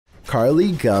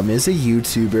Carly Gum is a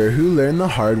YouTuber who learned the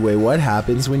hard way what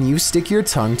happens when you stick your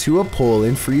tongue to a pole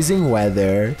in freezing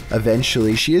weather.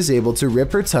 Eventually, she is able to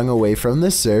rip her tongue away from the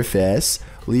surface,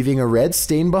 leaving a red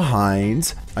stain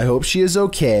behind. I hope she is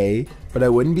okay, but I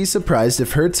wouldn't be surprised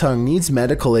if her tongue needs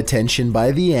medical attention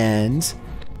by the end.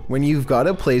 When you've got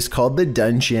a place called the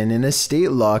Dungeon in a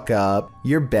state lockup,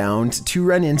 you're bound to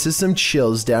run into some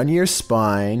chills down your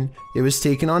spine. It was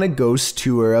taken on a ghost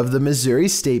tour of the Missouri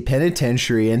State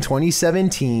Penitentiary in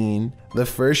 2017. The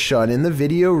first shot in the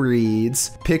video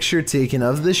reads, "Picture taken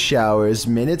of the showers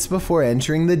minutes before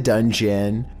entering the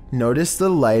dungeon. Notice the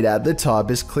light at the top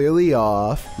is clearly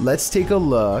off. Let's take a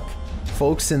look."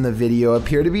 Folks in the video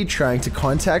appear to be trying to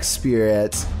contact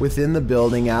spirits within the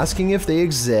building, asking if they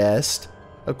exist.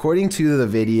 According to the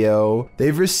video,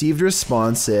 they've received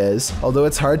responses, although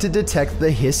it's hard to detect the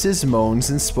hisses,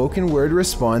 moans, and spoken word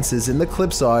responses in the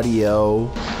clip's audio.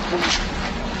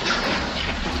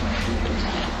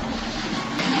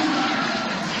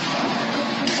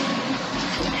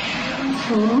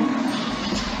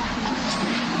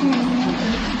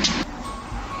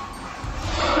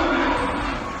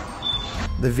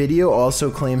 The video also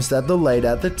claims that the light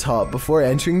at the top before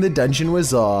entering the dungeon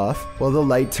was off, while the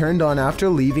light turned on after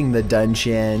leaving the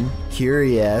dungeon.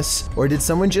 Curious, or did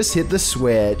someone just hit the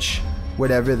switch?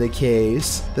 Whatever the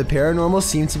case, the paranormal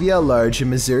seemed to be at large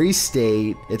in Missouri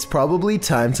State. It's probably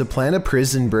time to plan a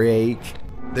prison break.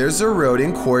 There's a road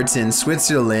in Quarton,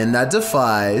 Switzerland that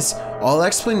defies all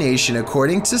explanation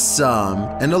according to some,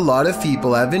 and a lot of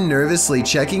people have been nervously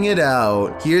checking it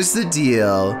out. Here's the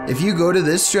deal. If you go to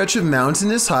this stretch of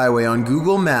mountainous highway on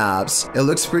Google Maps, it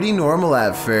looks pretty normal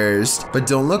at first, but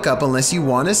don't look up unless you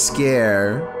want a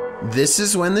scare. This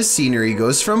is when the scenery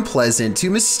goes from pleasant to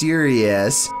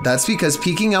mysterious. That's because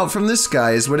peeking out from the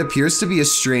sky is what appears to be a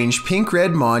strange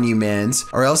pink-red monument,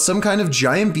 or else some kind of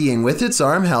giant being with its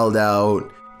arm held out.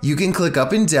 You can click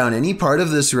up and down any part of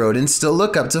this road and still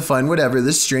look up to find whatever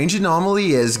this strange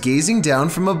anomaly is gazing down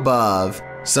from above.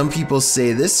 Some people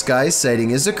say this sky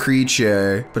sighting is a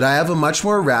creature, but I have a much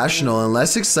more rational and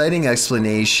less exciting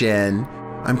explanation.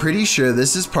 I'm pretty sure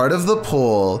this is part of the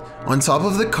pole on top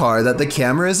of the car that the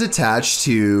camera is attached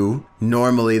to.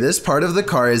 Normally, this part of the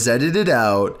car is edited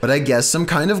out, but I guess some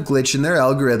kind of glitch in their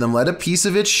algorithm let a piece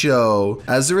of it show.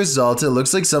 As a result, it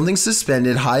looks like something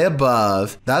suspended high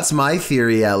above. That's my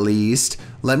theory, at least.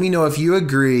 Let me know if you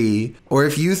agree, or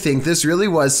if you think this really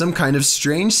was some kind of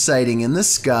strange sighting in the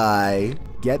sky.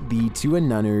 Get thee to a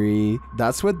nunnery.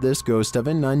 That's what this ghost of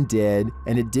a nun did,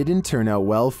 and it didn't turn out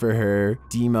well for her.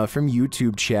 Dima from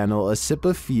YouTube channel A Sip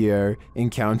of Fear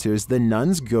encounters the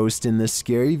nun's ghost in this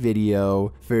scary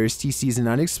video. First, he sees an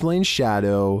unexplained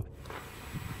shadow.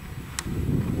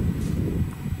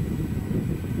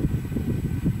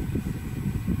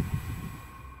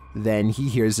 Then he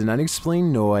hears an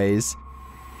unexplained noise.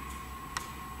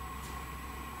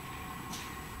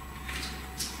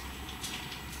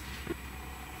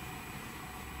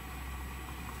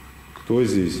 Кто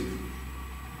здесь?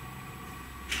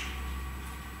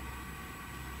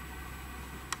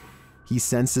 He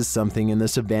senses something in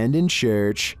this abandoned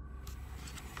church.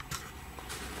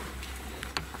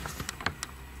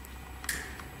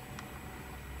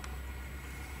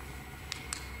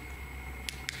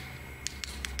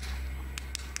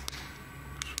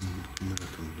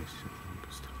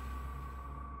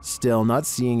 Still not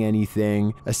seeing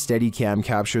anything, a Steadicam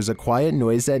captures a quiet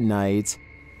noise at night.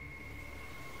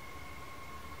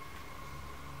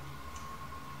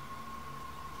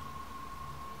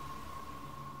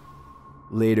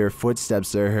 Later,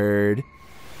 footsteps are heard.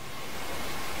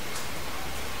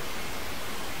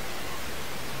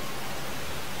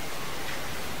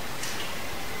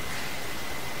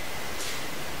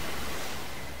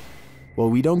 While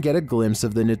we don't get a glimpse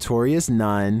of the notorious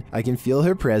nun, I can feel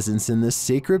her presence in this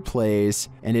sacred place,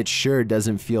 and it sure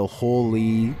doesn't feel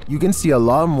holy. You can see a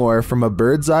lot more from a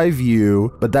bird's eye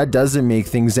view, but that doesn't make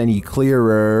things any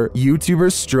clearer.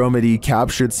 YouTuber Stromedy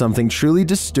captured something truly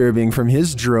disturbing from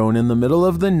his drone in the middle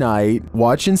of the night.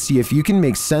 Watch and see if you can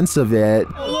make sense of it.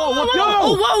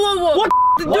 Whoa! What?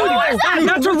 Dude,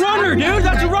 that's a runner, dude!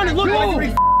 That's a runner!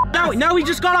 Look! Now he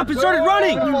just got up and started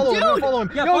running! Dude!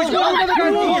 They're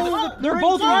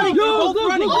both running!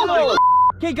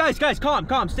 Okay, guys,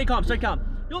 calm, stay calm.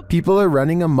 People are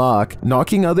running amok,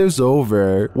 knocking others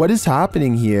over. What is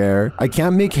happening here? I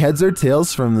can't make heads or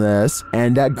tails from this,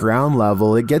 and at ground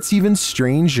level, it gets even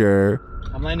stranger.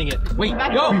 I'm landing it. Wait, yo!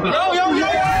 This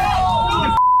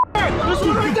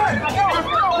one right there!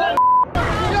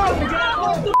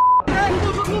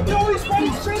 Yo, he's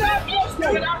running straight at us!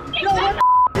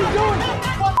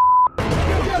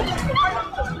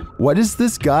 What is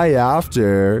this guy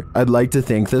after? I'd like to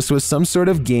think this was some sort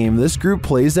of game this group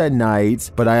plays at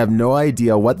night, but I have no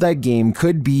idea what that game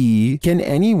could be. Can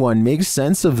anyone make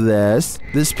sense of this?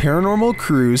 This paranormal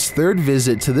crew's third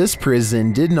visit to this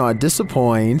prison did not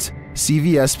disappoint.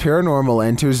 CVS Paranormal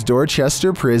enters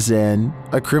Dorchester Prison,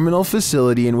 a criminal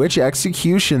facility in which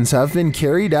executions have been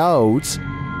carried out.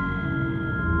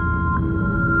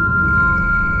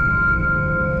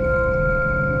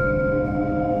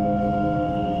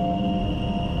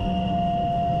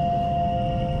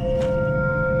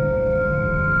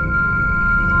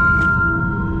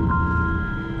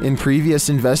 In previous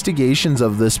investigations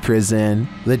of this prison,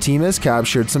 the team has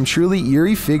captured some truly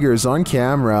eerie figures on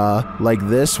camera, like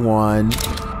this one.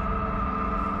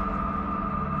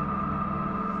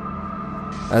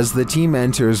 As the team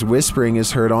enters, whispering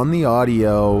is heard on the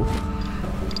audio.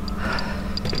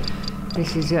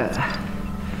 This is a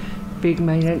big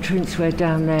main entrance where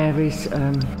down there is,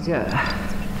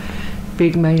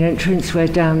 big main entrance where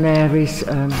down there is,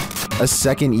 A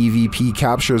second EVP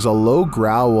captures a low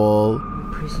growl.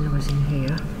 Prisoner was in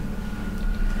here.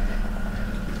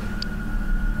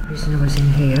 Prisoner was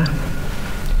in here.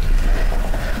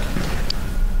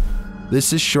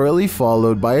 This is shortly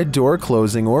followed by a door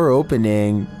closing or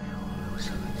opening.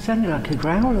 Sounded like a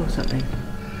growl or something.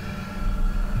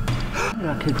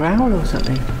 Like a growl or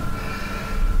something.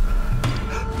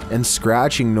 And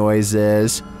scratching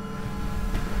noises.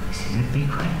 This is a big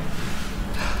one.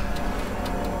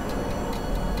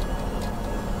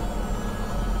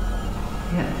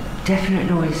 Yeah, definite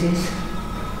noises.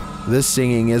 This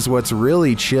singing is what's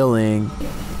really chilling. I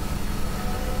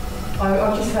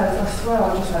swear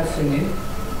I just heard singing.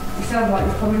 It sounds like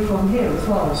it's coming from here as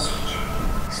well.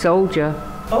 Soldier.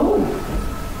 Oh!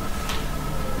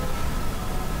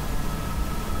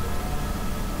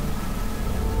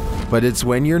 But it's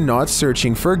when you're not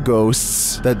searching for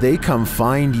ghosts that they come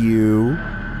find you.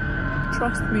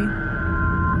 Trust me.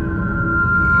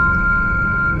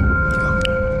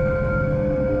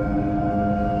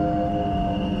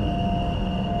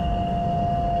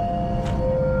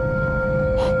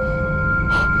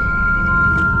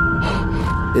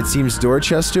 It seems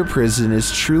Dorchester Prison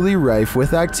is truly rife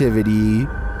with activity,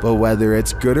 but whether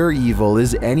it's good or evil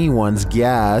is anyone's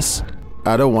guess.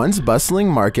 At a once bustling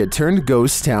market turned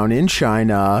ghost town in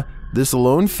China, this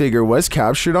lone figure was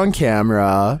captured on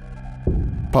camera.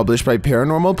 Published by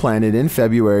Paranormal Planet in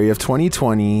February of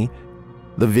 2020,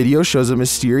 the video shows a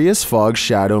mysterious fog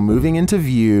shadow moving into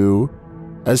view.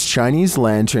 As Chinese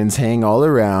lanterns hang all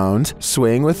around,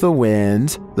 swaying with the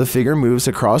wind, the figure moves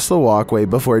across the walkway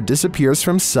before it disappears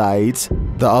from sight.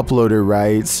 The uploader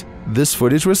writes, "This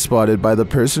footage was spotted by the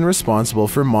person responsible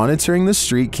for monitoring the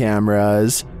street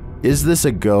cameras. Is this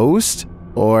a ghost?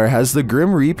 Or has the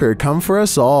Grim Reaper come for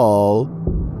us all?"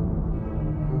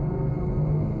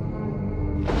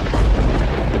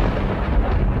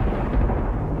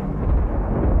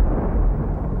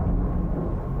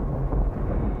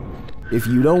 If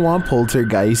you don't want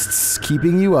poltergeists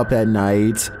keeping you up at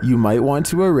night, you might want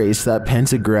to erase that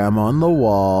pentagram on the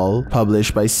wall.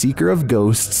 Published by Seeker of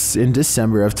Ghosts in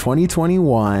December of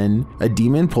 2021, a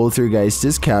demon poltergeist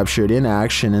is captured in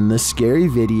action in the scary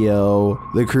video.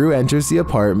 The crew enters the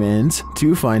apartment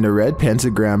to find a red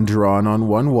pentagram drawn on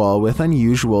one wall with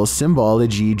unusual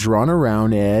symbology drawn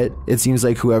around it. It seems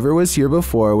like whoever was here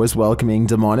before was welcoming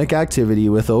demonic activity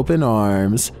with open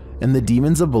arms, and the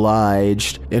demons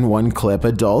obliged. In one clip,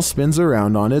 a doll spins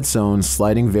around on its own,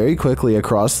 sliding very quickly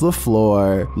across the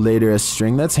floor. Later, a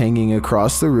string that's hanging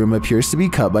across the room appears to be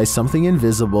cut by something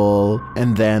invisible.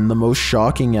 And then, the most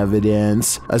shocking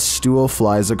evidence, a stool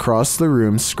flies across the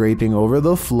room, scraping over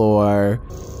the floor.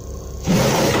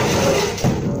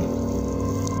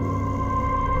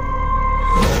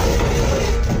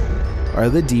 Are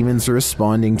the demons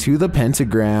responding to the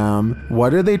pentagram?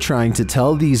 What are they trying to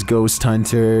tell these ghost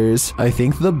hunters? I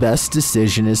think the best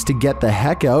decision is to get the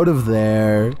heck out of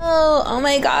there. Oh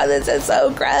my god, this is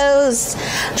so gross.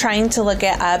 I'm trying to look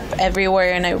it up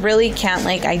everywhere and I really can't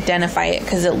identify it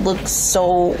because it looks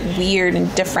so weird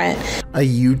and different. A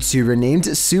YouTuber named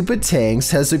Supa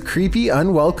Tanks has a creepy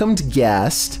unwelcomed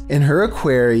guest in her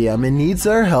aquarium and needs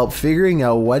our help figuring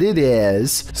out what it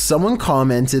is. Someone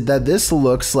commented that this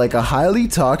looks like a highly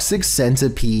toxic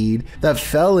centipede that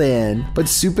fell in, but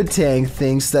Supa Tank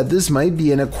thinks that this might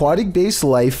be an aquatic-based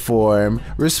life form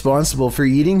responsible for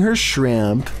eating her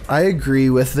shrimp. I agree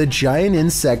with the giant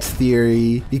insect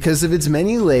theory because of its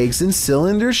many legs and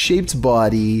cylinder-shaped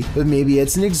body, but maybe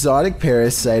it's an exotic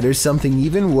parasite or something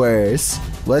even worse.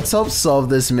 Let's help solve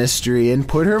this mystery and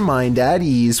put her mind at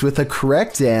ease with a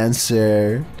correct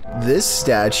answer. This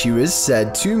statue is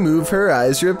said to move her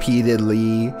eyes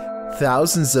repeatedly,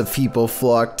 Thousands of people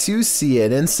flock to see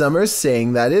it, and some are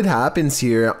saying that it happens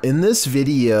here in this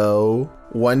video.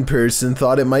 One person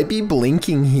thought it might be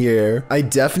blinking here. I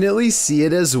definitely see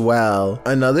it as well.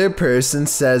 Another person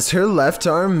says her left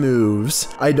arm moves.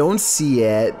 I don't see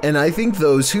it, and I think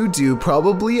those who do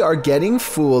probably are getting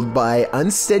fooled by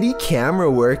unsteady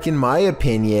camera work in my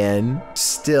opinion.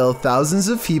 Still, thousands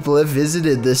of people have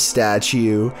visited this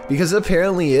statue because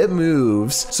apparently it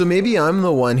moves, so maybe I'm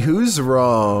the one who's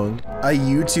wrong. A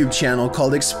YouTube channel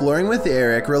called Exploring with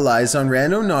Eric relies on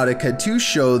Randonautica to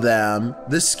show them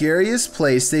the scariest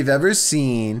place they've ever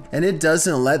seen, and it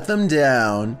doesn't let them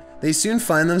down. They soon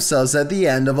find themselves at the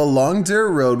end of a long dirt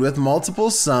road with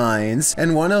multiple signs,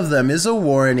 and one of them is a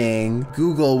warning.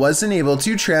 Google wasn't able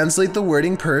to translate the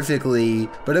wording perfectly,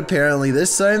 but apparently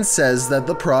this sign says that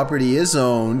the property is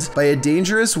owned by a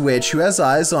dangerous witch who has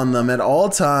eyes on them at all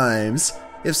times.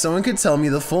 If someone could tell me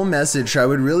the full message, I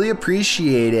would really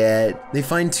appreciate it. They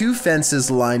find 2 fences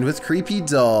lined with creepy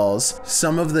dolls.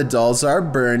 Some of the dolls are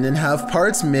burned and have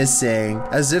parts missing,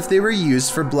 as if they were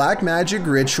used for black magic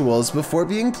rituals before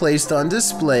being placed on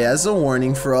display as a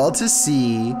warning for all to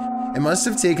see. It must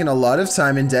have taken a lot of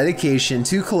time and dedication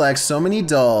to collect so many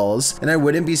dolls, and I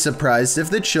wouldn't be surprised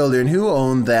if the children who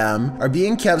own them are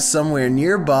being kept somewhere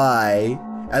nearby.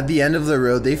 At the end of the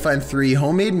road, they find 3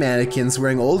 homemade mannequins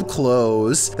wearing old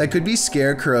clothes that could be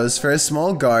scarecrows for a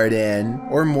small garden,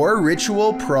 or more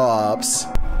ritual props. Do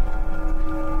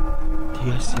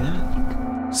you guys see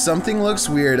that? Something looks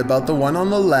weird about the one on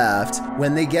the left.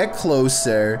 When they get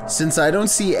closer, since I don't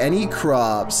see any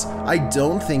crops, I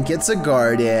don't think it's a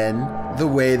garden. The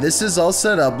way this is all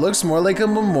set up looks more like a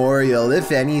memorial,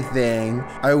 if anything.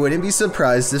 I wouldn't be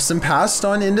surprised if some passed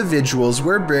on individuals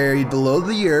were buried below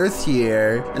the earth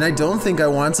here, and I don't think I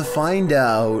want to find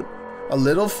out. A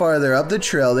little farther up the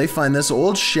trail, they find this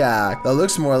old shack that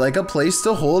looks more like a place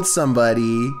to hold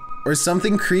somebody, or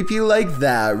something creepy like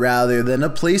that rather than a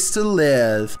place to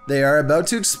live. They are about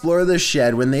to explore the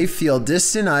shed when they feel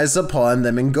distant eyes upon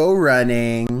them and go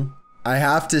running. I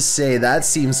have to say, that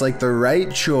seems like the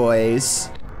right choice.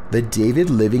 The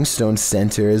David Livingstone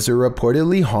Centre is a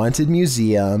reportedly haunted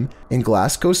museum in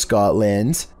Glasgow,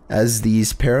 Scotland. As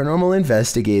these paranormal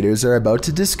investigators are about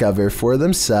to discover for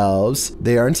themselves,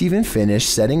 they aren't even finished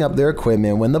setting up their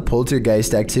equipment when the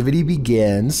poltergeist activity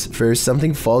begins. First,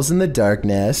 something falls in the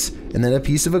darkness, and then a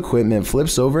piece of equipment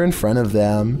flips over in front of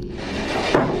them.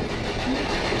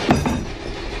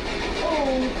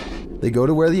 They go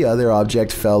to where the other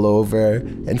object fell over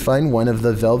and find one of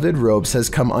the velvet ropes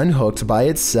has come unhooked by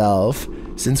itself.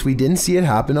 Since we didn't see it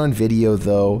happen on video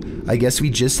though, I guess we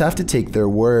just have to take their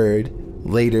word.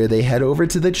 Later, they head over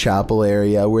to the chapel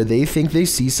area where they think they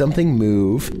see something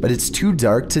move, but it's too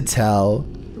dark to tell.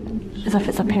 As if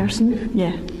it's a person?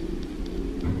 Yeah.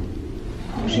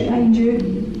 Behind you.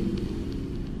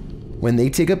 When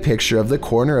they take a picture of the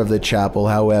corner of the chapel,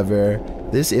 however,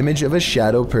 this image of a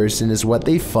shadow person is what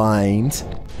they find.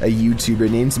 A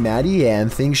YouTuber named Maddie Ann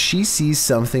thinks she sees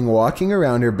something walking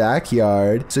around her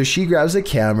backyard, so she grabs a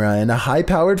camera and a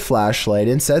high-powered flashlight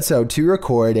and sets out to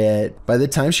record it. By the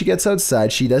time she gets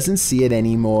outside, she doesn't see it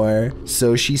anymore,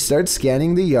 so she starts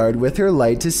scanning the yard with her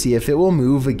light to see if it will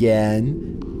move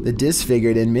again. The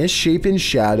disfigured and misshapen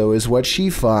shadow is what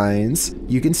she finds.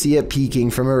 You can see it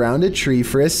peeking from around a tree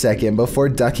for a second before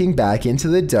ducking back into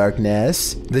the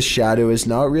darkness. The shadow is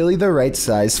not really the right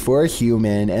size for a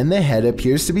human, and the head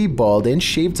appears to be bald and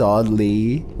shaped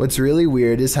oddly. What's really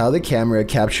weird is how the camera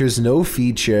captures no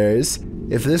features.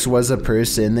 If this was a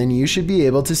person, then you should be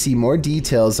able to see more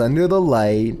details under the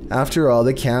light. After all,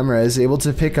 the camera is able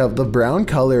to pick up the brown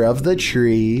color of the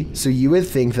tree, so you would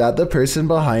think that the person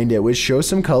behind it would show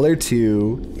some color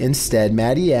too. Instead,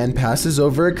 Maddie Ann passes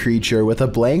over a creature with a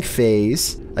blank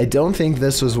face. I don't think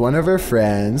this was one of her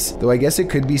friends, though I guess it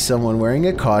could be someone wearing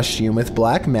a costume with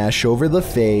black mesh over the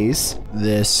face.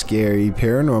 This scary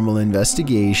paranormal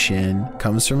investigation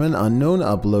comes from an unknown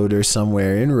uploader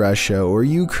somewhere in Russia or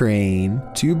Ukraine.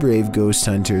 2 brave ghost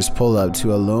hunters pull up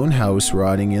to a lone house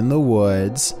rotting in the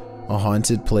woods, a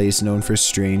haunted place known for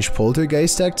strange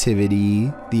poltergeist activity.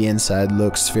 The inside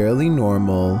looks fairly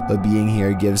normal, but being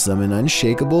here gives them an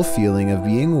unshakable feeling of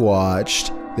being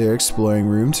watched. They're exploring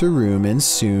room to room and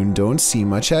soon don't see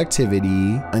much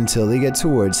activity until they get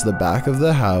towards the back of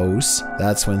the house.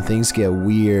 That's when things get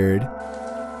weird.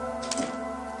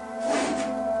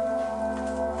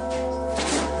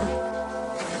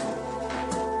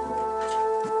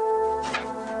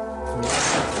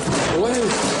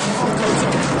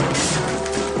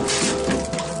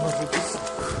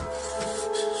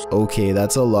 Okay,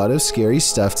 that's a lot of scary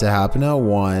stuff to happen at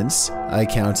once. I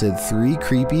counted 3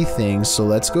 creepy things, so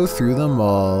let's go through them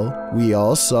all. We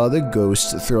all saw the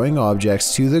ghost throwing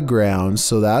objects to the ground,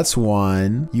 so that's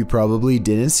 1. You probably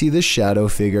didn't see the shadow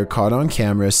figure caught on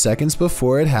camera seconds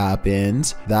before it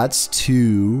happened. That's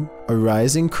 2. A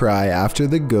rising cry after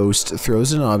the ghost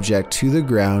throws an object to the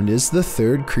ground is the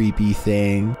 3rd creepy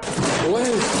thing.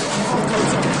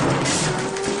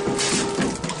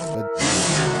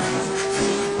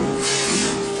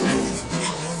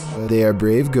 They are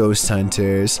brave ghost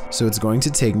hunters, so it's going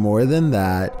to take more than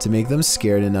that to make them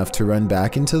scared enough to run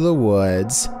back into the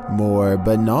woods. More,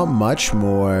 but not much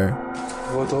more.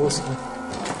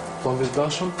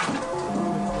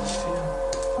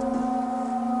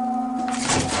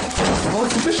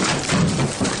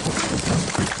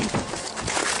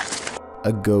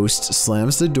 A ghost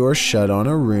slams the door shut on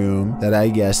a room that I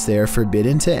guess they are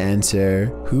forbidden to enter.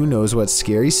 Who knows what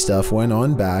scary stuff went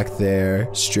on back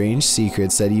there. Strange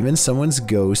secrets that even someone's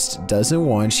ghost doesn't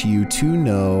want you to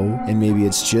know. And maybe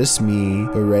it's just me,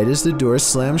 but right as the door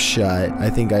slams shut, I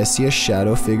think I see a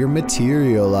shadow figure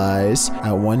materialize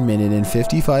at 1 minute and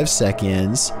 55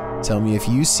 seconds. Tell me if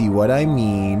you see what I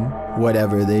mean.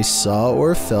 Whatever they saw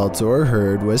or felt or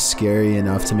heard was scary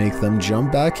enough to make them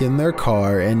jump back in their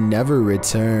car and never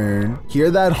return.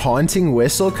 Hear that haunting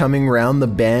whistle coming round the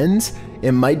bend?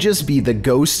 It might just be the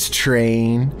ghost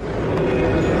train.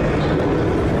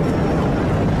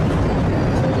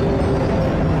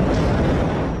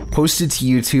 Posted to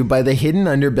YouTube by the Hidden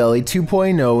Underbelly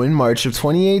 2.0 in March of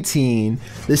 2018,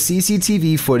 the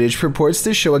CCTV footage purports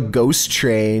to show a ghost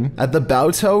train at the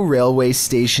Baotou railway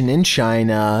station in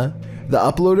China. The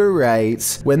uploader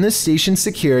writes, when the station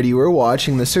security were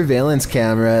watching the surveillance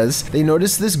cameras, they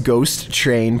noticed this ghost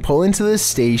train pull into the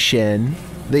station.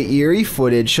 The eerie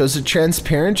footage shows a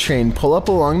transparent train pull up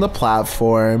along the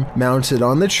platform, mounted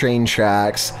on the train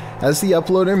tracks. As the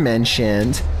uploader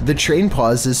mentioned, the train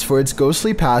pauses for its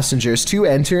ghostly passengers to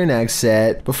enter and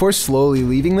exit before slowly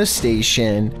leaving the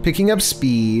station, picking up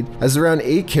speed as around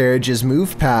 8 carriages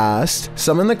move past.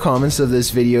 Some in the comments of this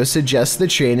video suggest the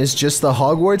train is just the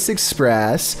Hogwarts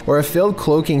Express or a failed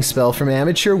cloaking spell from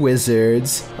amateur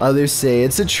wizards. Others say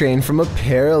it's a train from a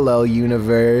parallel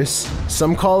universe.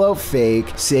 Some call out fake,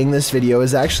 saying this video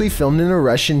is actually filmed in a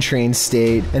Russian train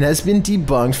state and has been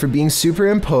debunked for being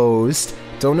superimposed.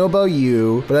 Don't know about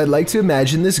you, but I'd like to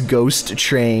imagine this ghost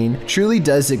train truly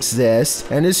does exist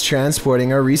and is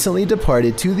transporting our recently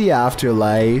departed to the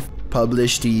afterlife.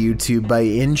 Published to YouTube by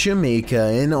In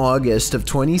Jamaica in August of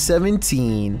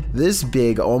 2017, this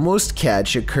big almost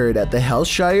catch occurred at the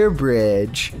Hellshire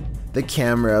Bridge. The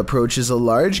camera approaches a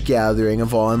large gathering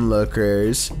of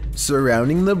onlookers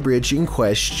surrounding the bridge in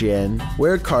question,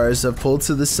 where cars have pulled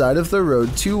to the side of the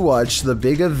road to watch the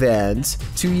big event.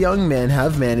 2 young men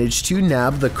have managed to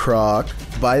nab the croc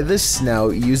by the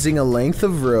snout using a length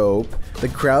of rope. The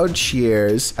crowd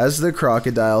cheers as the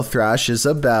crocodile thrashes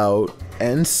about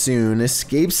and soon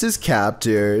escapes his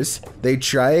captors. They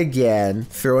try again,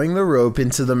 throwing the rope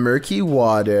into the murky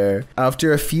water.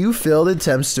 After a few failed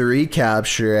attempts to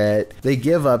recapture it, they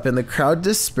give up and the crowd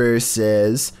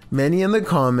disperses. Many in the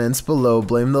comments below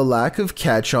blame the lack of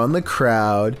catch on the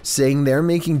crowd, saying they're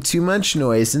making too much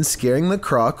noise and scaring the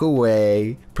croc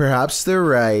away. Perhaps they're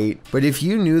right, but if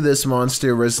you knew this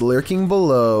monster was lurking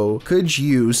below, could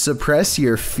you suppress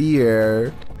your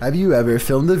fear? Have you ever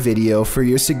filmed a video for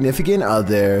your significant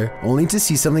other, only to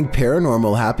see something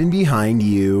paranormal happen behind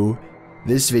you?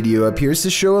 This video appears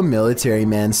to show a military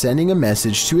man sending a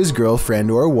message to his girlfriend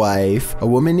or wife, a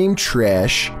woman named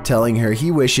Trish, telling her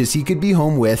he wishes he could be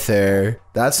home with her.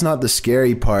 That's not the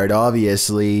scary part,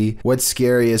 obviously. What's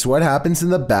scary is what happens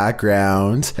in the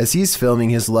background. As he's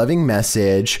filming his loving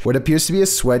message, what appears to be a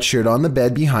sweatshirt on the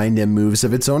bed behind him moves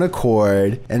of its own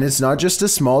accord, and it's not just a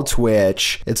small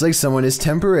twitch. It's like someone is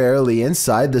temporarily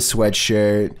inside the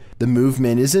sweatshirt. The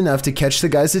movement is enough to catch the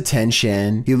guy's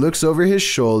attention. He looks over his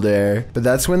shoulder, but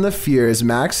that's when the fear is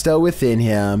maxed out within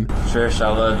him. Trish, I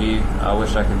love you. I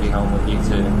wish I could be home with you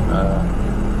too.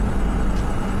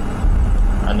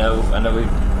 I know we...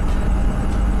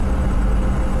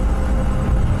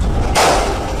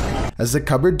 As the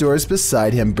cupboard doors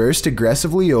beside him burst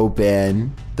aggressively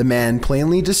open, the man,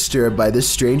 plainly disturbed by this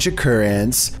strange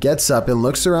occurrence, gets up and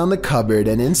looks around the cupboard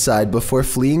and inside before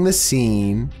fleeing the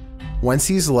scene. Once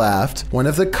he's left, one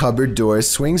of the cupboard doors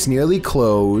swings nearly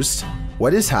closed.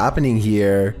 What is happening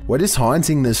here? What is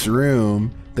haunting this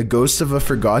room? The ghost of a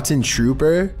forgotten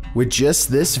trooper? With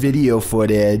just this video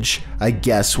footage, I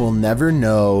guess we'll never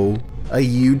know. A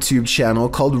YouTube channel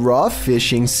called Raw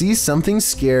Fishing sees something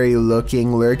scary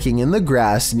looking lurking in the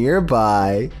grass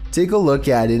nearby. Take a look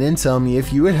at it and tell me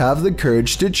if you would have the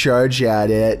courage to charge at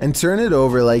it and turn it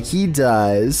over like he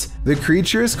does. The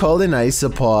creature is called an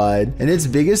isopod, and its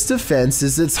biggest defense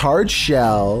is its hard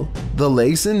shell. The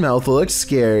legs and mouth look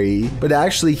scary, but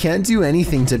actually can't do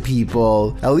anything to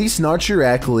people, at least not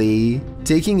directly.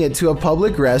 Taking it to a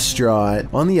public restaurant,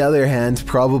 on the other hand,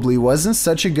 probably wasn't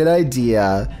such a good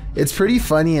idea. It's pretty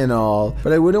funny and all,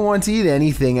 but I wouldn't want to eat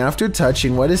anything after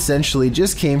touching what essentially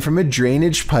just came from a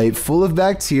drainage pipe full of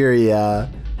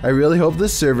bacteria. I really hope the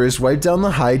servers wipe down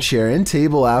the high chair and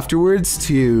table afterwards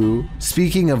too.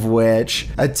 Speaking of which,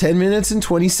 at 10 minutes and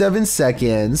 27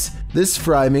 seconds, this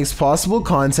fry makes possible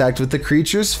contact with the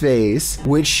creature's face,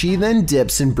 which she then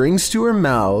dips and brings to her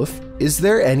mouth. Is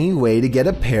there any way to get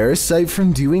a parasite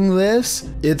from doing this?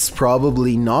 It's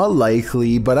probably not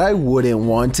likely, but I wouldn't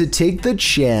want to take the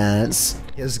chance.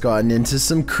 He has gotten into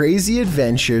some crazy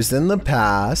adventures in the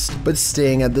past, but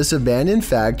staying at this abandoned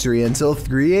factory until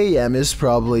 3 AM is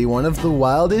probably one of the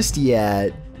wildest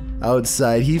yet.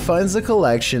 Outside, he finds a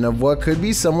collection of what could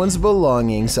be someone's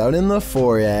belongings out in the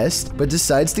forest, but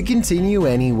decides to continue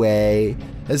anyway.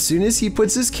 As soon as he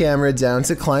puts his camera down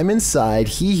to climb inside,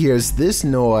 he hears this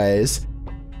noise.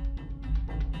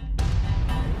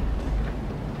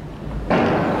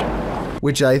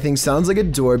 Which I think sounds like a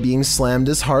door being slammed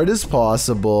as hard as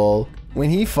possible. When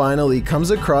he finally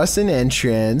comes across an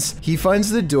entrance, he finds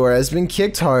the door has been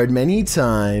kicked hard many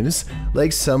times,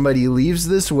 like somebody leaves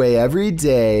this way every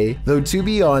day, though to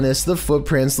be honest, the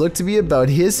footprints look to be about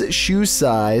his shoe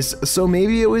size, so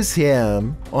maybe it was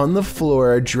him. On the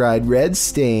floor are dried red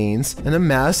stains, and a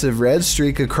massive red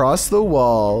streak across the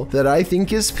wall that I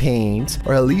think is paint,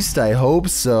 or at least I hope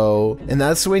so, and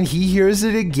that's when he hears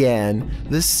it again,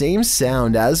 the same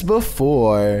sound as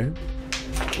before.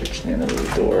 Reach the end of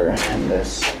the door and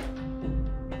this.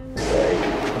 Like,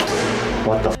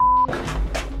 what the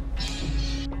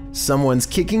f? Someone's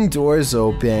kicking doors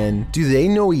open. Do they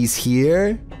know he's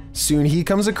here? Soon he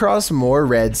comes across more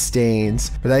red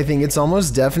stains, but I think it's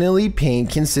almost definitely paint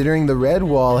considering the red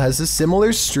wall has a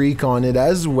similar streak on it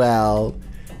as well.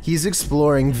 He's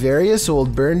exploring various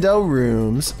old burned out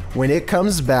rooms. When it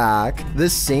comes back, the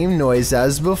same noise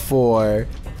as before.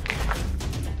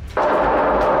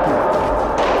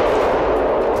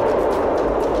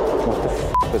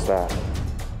 Was that?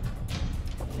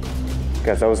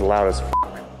 Guys, that was loud as f.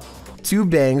 Two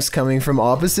bangs coming from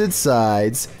opposite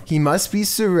sides. He must be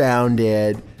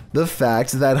surrounded. The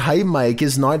fact that Hype Mike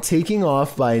is not taking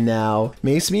off by now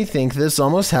makes me think this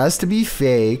almost has to be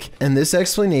fake, and this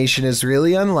explanation is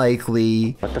really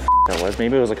unlikely. What the f that was?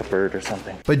 Maybe it was like a bird or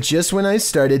something. But just when I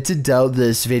started to doubt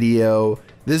this video,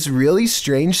 this really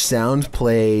strange sound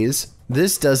plays.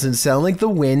 This doesn't sound like the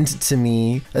wind to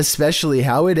me, especially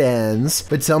how it ends,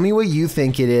 but tell me what you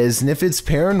think it is and if it's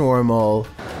paranormal.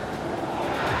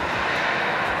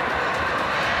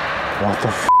 What the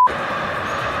f?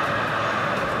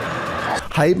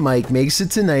 Hype Mike makes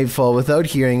it to nightfall without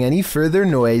hearing any further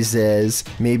noises.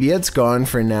 Maybe it's gone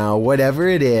for now, whatever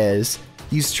it is.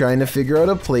 He's trying to figure out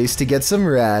a place to get some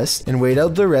rest and wait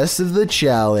out the rest of the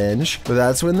challenge, but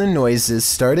that's when the noises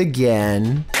start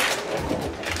again.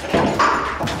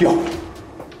 Yo!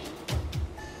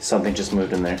 Something just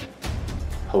moved in there.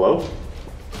 Hello?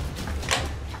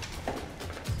 I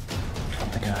don't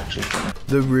think I actually can.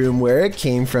 The room where it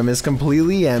came from is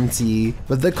completely empty,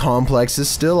 but the complex is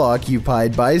still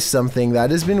occupied by something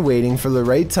that has been waiting for the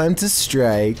right time to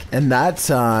strike, and that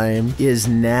time is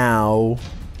now.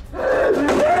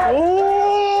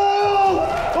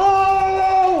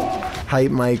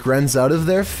 Hype Mike runs out of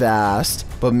there fast,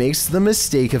 but makes the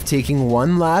mistake of taking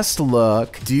one last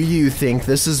look. Do you think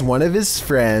this is one of his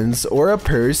friends or a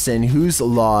person who's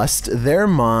lost their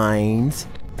mind?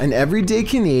 An everyday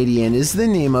Canadian is the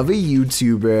name of a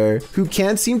YouTuber who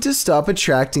can't seem to stop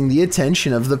attracting the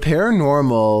attention of the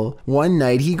paranormal. One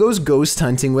night he goes ghost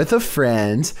hunting with a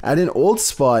friend at an old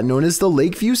spot known as the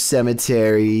Lakeview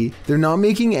Cemetery. They're not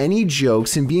making any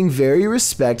jokes and being very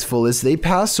respectful as they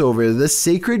pass over the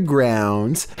sacred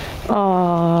ground.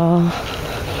 Aww,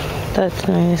 that's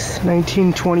nice.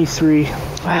 1923.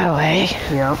 Wow, eh?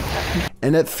 Yeah.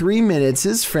 And at 3 minutes,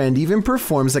 his friend even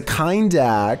performs a kind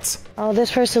act. Oh,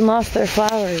 this person lost their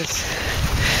flowers.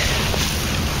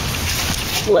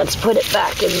 Let's put it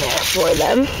back in there for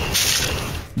them.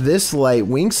 This light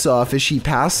winks off as she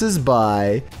passes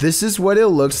by. This is what it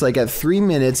looks like at 3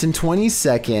 minutes and 20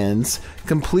 seconds,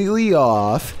 completely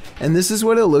off. And this is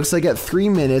what it looks like at 3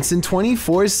 minutes and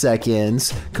 24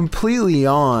 seconds, completely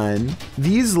on.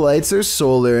 These lights are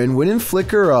solar and wouldn't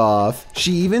flicker off.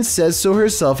 She even says so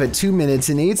herself at 2 minutes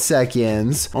and 8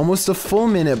 seconds, almost a full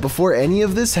minute before any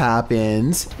of this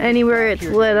happens. Anywhere it's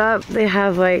lit up, they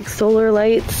have like solar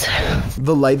lights.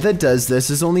 The light that does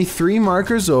this is only 3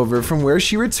 markers over from where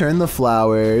she returned the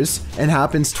flowers and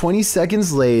happens 20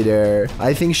 seconds later.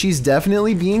 I think she's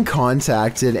definitely being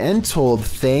contacted and told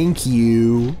thank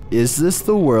you. Is This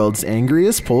the World's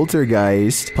Angriest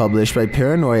Poltergeist? Published by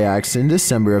Paranoiacs in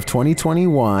December of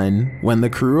 2021. When the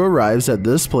crew arrives at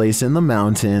this place in the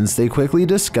mountains, they quickly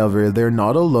discover they're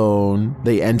not alone.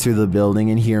 They enter the building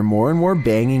and hear more and more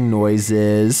banging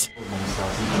noises.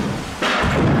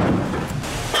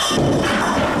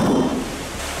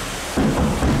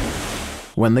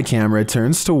 When the camera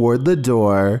turns toward the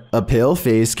door, a pale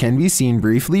face can be seen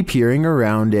briefly peering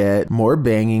around it. More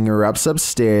banging erupts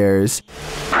upstairs.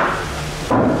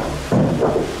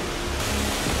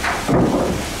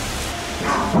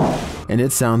 And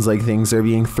it sounds like things are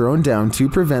being thrown down to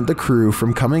prevent the crew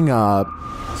from coming up.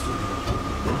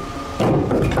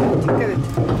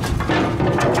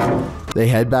 They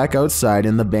head back outside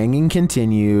and the banging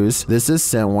continues. This has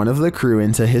sent one of the crew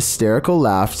into hysterical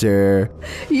laughter.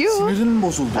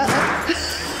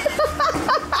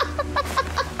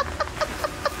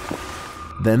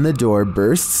 Then the door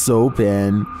bursts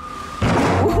open.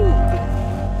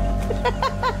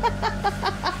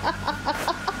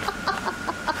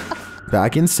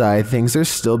 Back inside, things are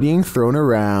still being thrown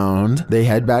around. They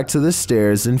head back to the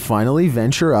stairs and finally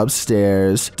venture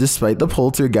upstairs, despite the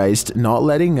poltergeist not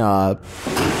letting up.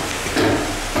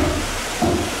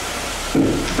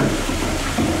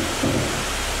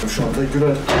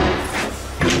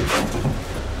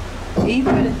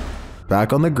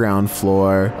 Back on the ground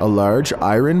floor, a large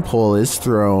iron pole is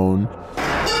thrown.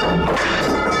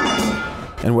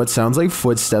 And what sounds like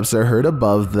footsteps are heard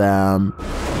above them.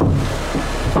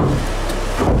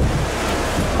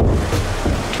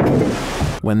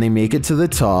 When they make it to the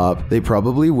top, they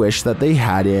probably wish that they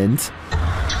hadn't.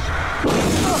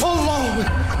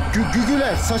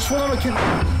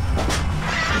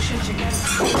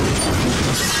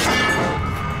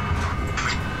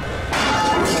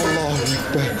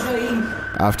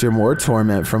 After more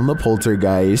torment from the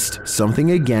poltergeist, something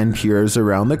again peers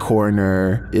around the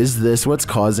corner. Is this what's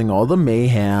causing all the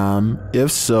mayhem?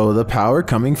 If so, the power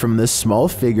coming from this small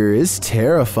figure is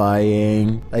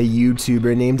terrifying. A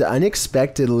YouTuber named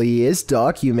Unexpectedly is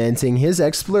documenting his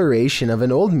exploration of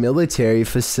an old military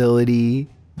facility.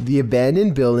 The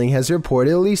abandoned building has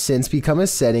reportedly since become a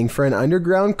setting for an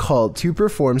underground cult to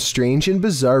perform strange and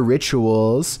bizarre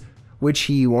rituals, which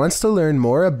he wants to learn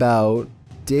more about.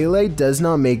 Daylight does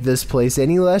not make this place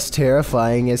any less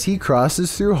terrifying as he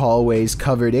crosses through hallways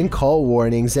covered in cult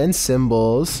warnings and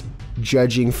symbols.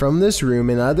 Judging from this room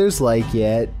and others like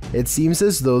it, it seems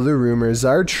as though the rumors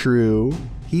are true.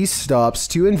 He stops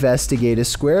to investigate a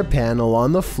square panel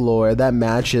on the floor that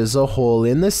matches a hole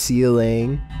in the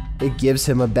ceiling. It gives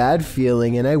him a bad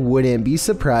feeling, and I wouldn't be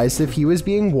surprised if he was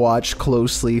being watched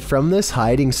closely from this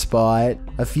hiding spot.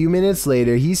 A few minutes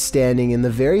later, he's standing in the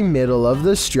very middle of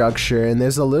the structure and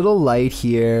there's a little light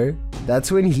here.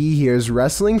 That's when he hears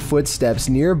rustling footsteps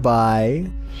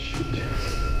nearby.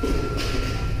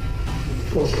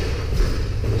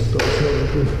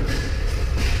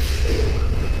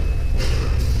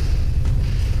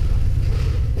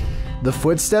 The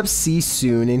footsteps cease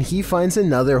soon and he finds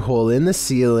another hole in the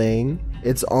ceiling.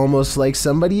 It's almost like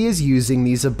somebody is using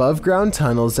these above ground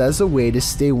tunnels as a way to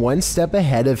stay one step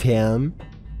ahead of him.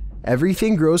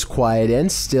 Everything grows quiet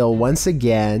and still once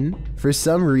again. For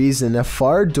some reason, a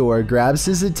far door grabs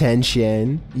his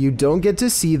attention. You don't get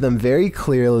to see them very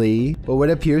clearly, but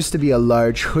what appears to be a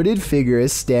large hooded figure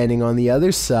is standing on the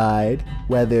other side.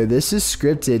 Whether this is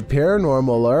scripted, paranormal,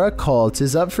 or occult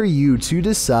is up for you to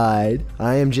decide.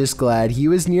 I am just glad he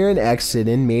was near an exit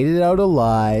and made it out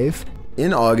alive.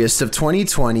 In August of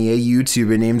 2020, a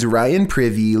YouTuber named Ryan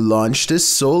Privy launched a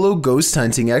solo ghost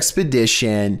hunting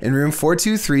expedition in room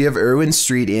 423 of Irwin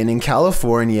Street Inn in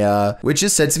California, which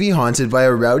is said to be haunted by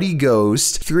a rowdy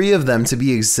ghost, 3 of them to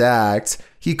be exact.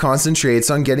 He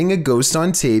concentrates on getting a ghost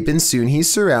on tape and soon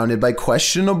he's surrounded by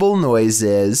questionable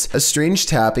noises, a strange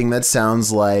tapping that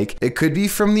sounds like it could be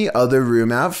from the other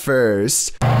room at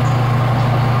first.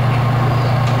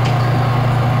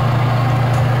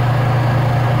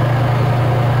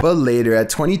 But later, at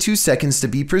 22 seconds to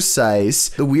be precise,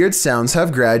 the weird sounds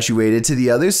have graduated to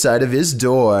the other side of his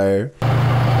door.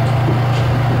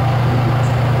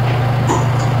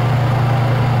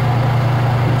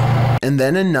 And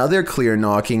then another clear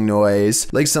knocking noise,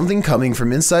 like something coming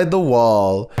from inside the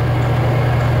wall.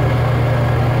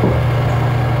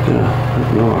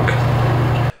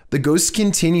 The ghost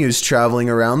continues traveling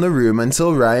around the room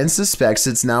until Ryan suspects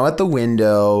it's now at the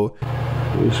window.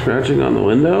 Are you scratching on the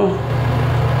window?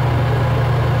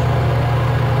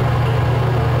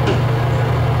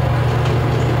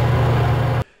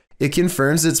 It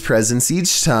confirms its presence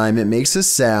each time it makes a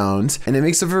sound, and it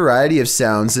makes a variety of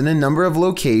sounds in a number of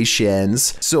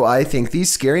locations, so I think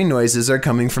these scary noises are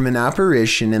coming from an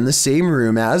apparition in the same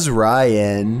room as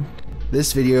Ryan.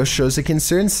 This video shows a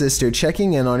concerned sister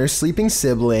checking in on her sleeping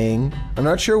sibling. I'm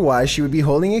not sure why she would be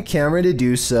holding a camera to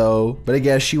do so, but I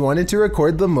guess she wanted to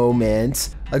record the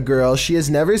moment. A girl she has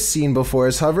never seen before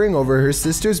is hovering over her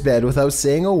sister's bed without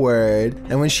saying a word,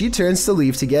 and when she turns to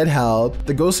leave to get help,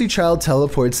 the ghostly child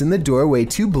teleports in the doorway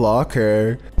to block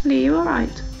her. Lee, you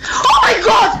alright? Oh my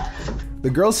god! The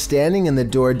girl standing in the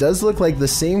door does look like the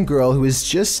same girl who is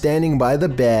just standing by the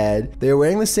bed. They are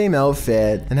wearing the same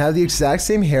outfit and have the exact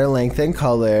same hair length and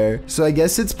color, so I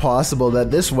guess it's possible that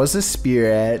this was a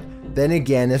spirit. Then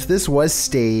again, if this was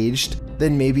staged,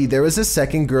 then maybe there was a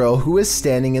second girl who was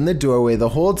standing in the doorway the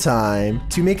whole time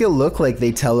to make it look like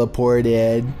they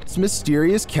teleported. This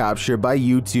mysterious capture by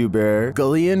YouTuber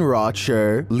Gillian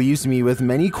Rocher leaves me with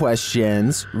many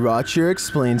questions. Rocher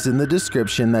explains in the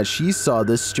description that she saw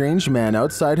this strange man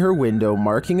outside her window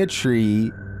marking a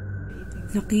tree.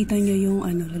 Nakita niya yung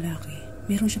lalaki.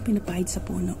 Meron siyang pinapahid sa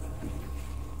puno.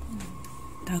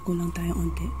 Tago lang tayo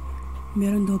onti.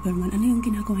 Meron Doberman. Ano yung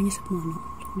ginagawa niya sa puno?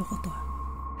 Loko to.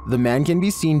 The man can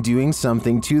be seen doing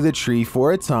something to the tree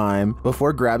for a time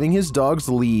before grabbing his dog's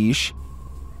leash.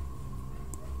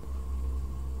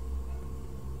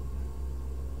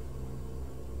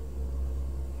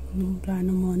 Anong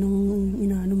plano mo? Anong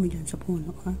inaano mo dyan sa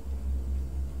puno, ha?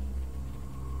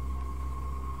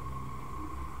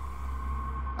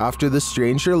 After the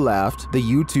stranger left, the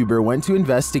YouTuber went to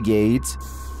investigate.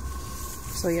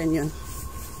 So yan.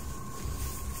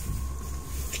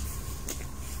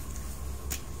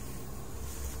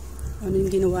 Ano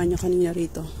yung ginawa niya kanina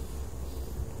rito?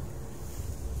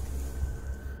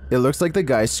 It looks like the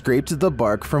guy scraped the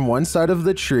bark from one side of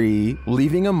the tree,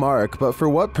 leaving a mark, but for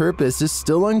what purpose is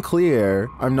still unclear.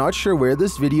 I'm not sure where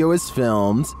this video is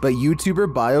filmed, but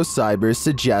YouTuber BioCyber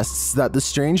suggests that the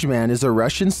strange man is a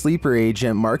Russian sleeper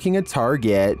agent marking a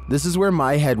target. This is where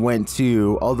my head went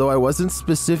to, although I wasn't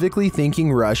specifically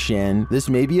thinking Russian. This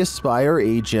may be a spy or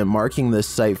agent marking this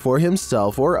site for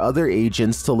himself or other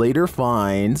agents to later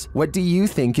find. What do you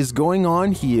think is going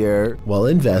on here? While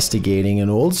investigating an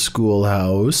old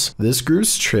schoolhouse, this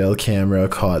group's trail camera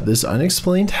caught this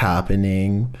unexplained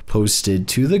happening. Posted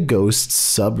to the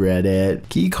Ghosts subreddit,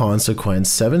 Key Consequence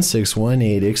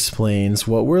 7618 explains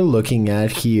what we're looking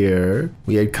at here.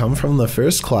 We had come from the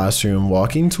first classroom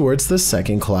walking towards the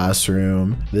second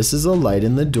classroom. This is a light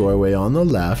in the doorway on the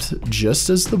left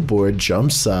just as the board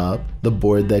jumps up. The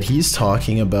board that he's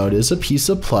talking about is a piece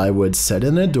of plywood set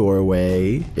in a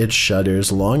doorway. It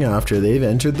shudders long after they've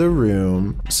entered the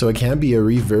room, so it can't be a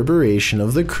reverberation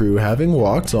of the crew having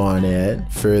walked on it.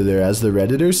 Further, as the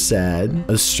Redditor said,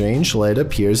 a strange light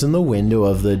appears in the window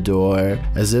of the door,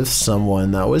 as if someone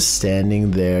that was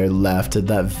standing there left at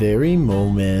that very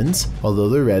moment. Although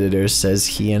the Redditor says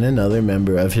he and another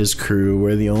member of his crew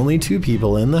were the only two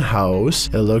people in the house,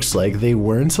 it looks like they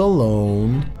weren't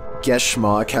alone.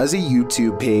 Geschmack has a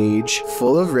YouTube page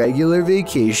full of regular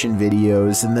vacation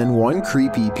videos and then one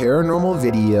creepy paranormal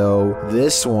video.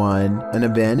 This one, an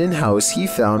abandoned house he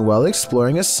found while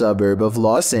exploring a suburb of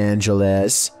Los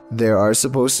Angeles. There are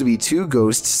supposed to be 2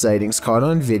 ghost sightings caught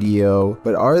on video,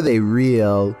 but are they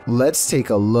real? Let's take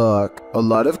a look. A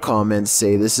lot of comments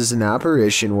say this is an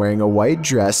apparition wearing a white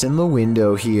dress in the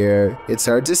window here. It's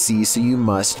hard to see, so you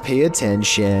must pay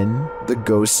attention. The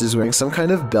ghost is wearing some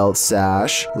kind of belt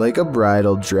sash, like a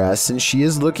bridal dress, and she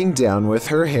is looking down with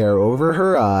her hair over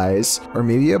her eyes, or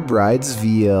maybe a bride's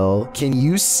veil. Can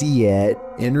you see it?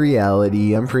 In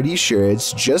reality, I'm pretty sure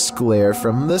it's just glare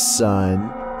from the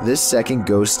sun. This second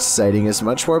ghost sighting is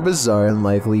much more bizarre and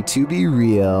likely to be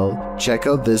real. Check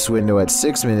out this window at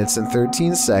 6 minutes and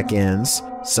 13 seconds.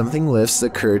 Something lifts the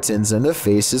curtains and a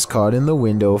face is caught in the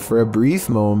window for a brief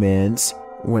moment.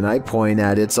 When I point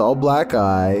at its all black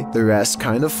eye, the rest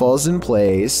kind of falls in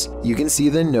place. You can see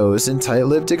the nose and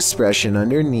tight-lipped expression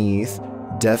underneath.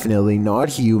 Definitely not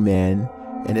human.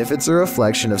 And if it's a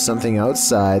reflection of something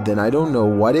outside, then I don't know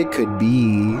what it could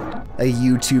be. A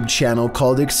YouTube channel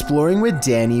called Exploring with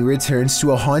Danny returns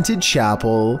to a haunted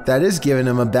chapel that has given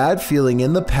him a bad feeling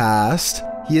in the past.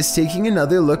 He is taking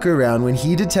another look around when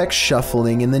he detects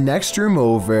shuffling in the next room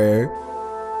over.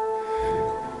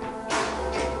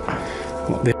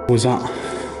 What the was that?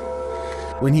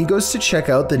 When he goes to check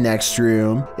out the next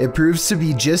room, it proves to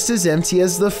be just as empty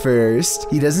as the first.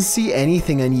 He doesn't see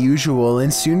anything unusual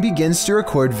and soon begins to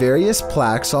record various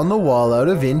plaques on the wall out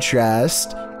of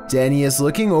interest. Danny is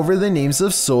looking over the names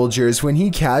of soldiers when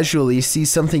he casually sees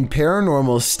something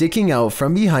paranormal sticking out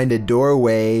from behind a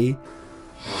doorway.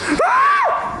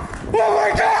 Ah!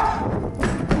 Oh my God!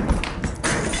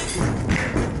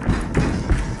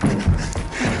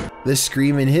 The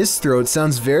scream in his throat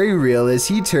sounds very real as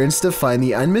he turns to find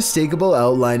the unmistakable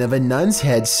outline of a nun's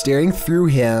head staring through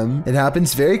him. It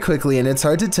happens very quickly and it's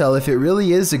hard to tell if it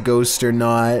really is a ghost or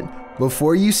not.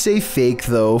 Before you say fake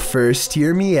though, first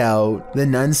hear me out. The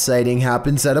nun sighting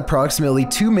happens at approximately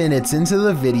 2 minutes into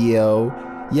the video.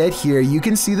 Yet here you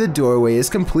can see the doorway is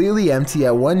completely empty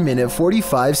at 1 minute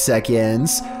 45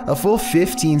 seconds, a full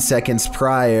 15 seconds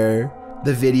prior.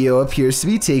 The video appears to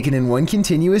be taken in one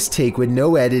continuous take with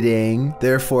no editing,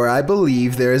 therefore I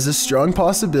believe there is a strong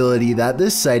possibility that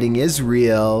this sighting is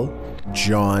real.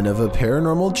 John of a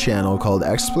paranormal channel called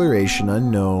Exploration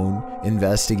Unknown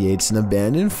investigates an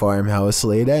abandoned farmhouse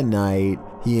late at night.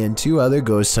 He and 2 other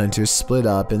ghost hunters split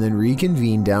up and then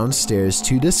reconvened downstairs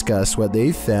to discuss what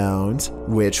they found,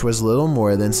 which was little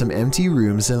more than some empty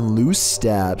rooms and loose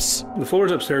steps. The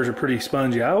floors upstairs are pretty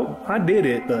spongy. I did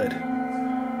it, but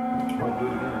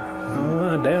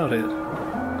I doubt it.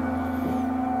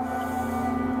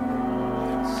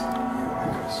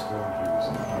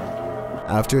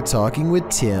 After talking with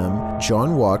Tim,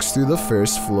 John walks through the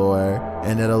first floor,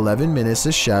 and at 11 minutes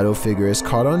a shadow figure is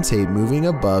caught on tape moving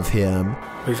above him.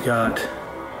 We've got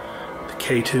the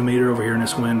K2 meter over here in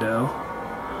this window.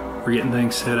 We're getting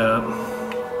things set up.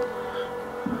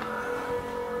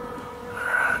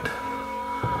 Alright.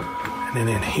 And then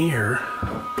in here,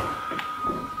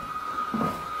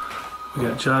 we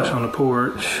got Josh on the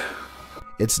porch.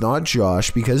 It's not Josh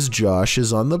because Josh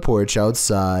is on the porch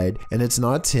outside, and it's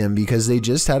not Tim because they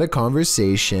just had a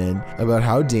conversation about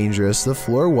how dangerous the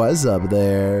floor was up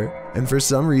there. And for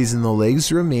some reason the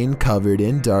legs remain covered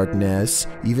in darkness,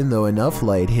 even though enough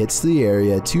light hits the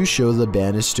area to show the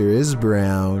banister is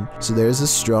brown. So there's a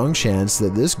strong chance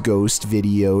that this ghost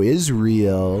video is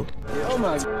real. Oh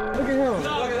my, look at him.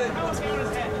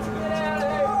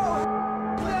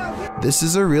 This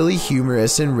is a really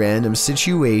humorous and random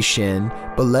situation,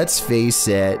 but let's face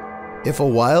it, if a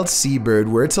wild seabird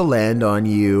were to land on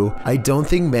you, I don't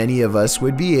think many of us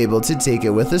would be able to take it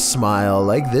with a smile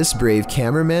like this brave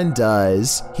cameraman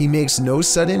does. He makes no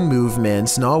sudden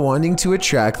movements, not wanting to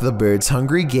attract the bird's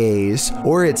hungry gaze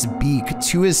or its beak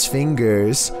to his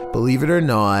fingers. Believe it or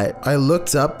not, I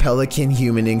looked up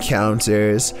pelican-human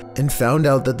encounters and found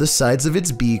out that the sides of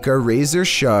its beak are razor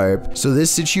sharp, so this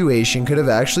situation could have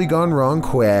actually gone wrong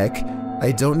quick.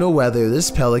 I don't know whether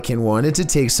this pelican wanted to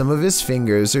take some of his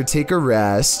fingers or take a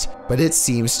rest, but it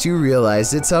seems to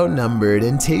realize it's outnumbered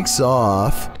and takes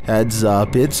off. Heads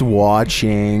up, it's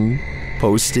watching.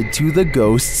 Posted to the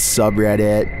Ghosts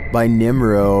subreddit by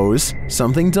Nimrose.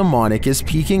 Something demonic is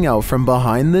peeking out from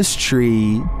behind this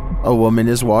tree. A woman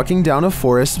is walking down a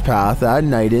forest path at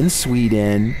night in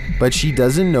Sweden, but she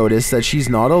doesn't notice that she's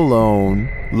not alone.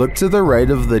 Look to the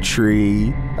right of the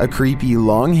tree. A creepy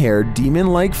long-haired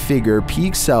demon-like figure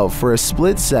peeks out for a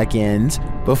split second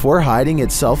before hiding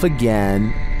itself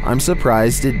again. I'm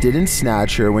surprised it didn't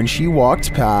snatch her when she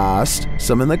walked past.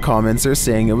 Some in the comments are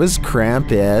saying it was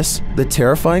Krampus, the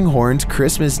terrifying horned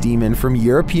Christmas demon from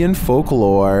European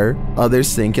folklore.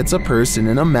 Others think it's a person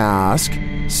in a mask.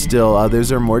 Still,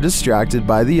 others are more distracted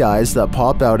by the eyes that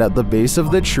pop out at the base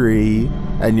of the tree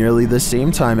at nearly the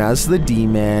same time as the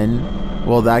demon.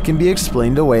 Well, that can be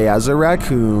explained away as a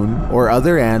raccoon or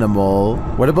other animal.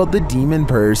 What about the demon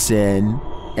person?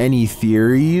 Any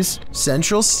theories?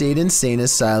 Central State Insane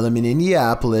Asylum in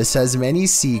Indianapolis has many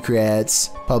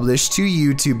secrets. Published to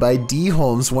YouTube by D.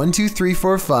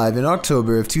 Holmes12345 in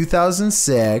October of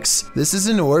 2006. This is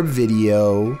an orb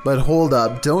video. But hold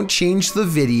up, don't change the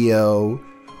video.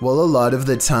 Well, a lot of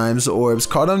the times orbs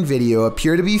caught on video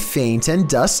appear to be faint and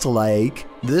dust-like.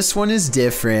 This one is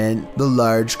different. The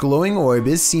large glowing orb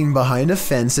is seen behind a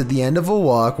fence at the end of a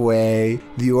walkway.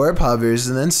 The orb hovers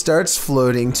and then starts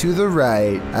floating to the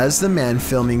right as the man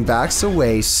filming backs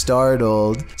away,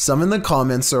 startled. Some in the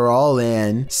comments are all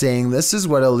in, saying this is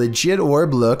what a legit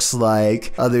orb looks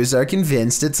like. Others are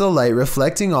convinced it's a light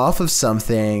reflecting off of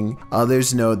something.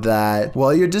 Others note that,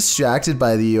 while you're distracted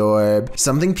by the orb,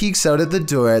 something peeks out at the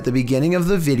door at the beginning of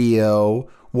the video.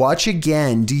 Watch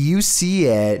again, do you see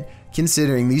it?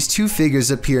 Considering these two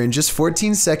figures appear in just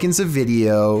 14 seconds of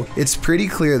video, it's pretty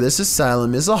clear this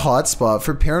asylum is a hotspot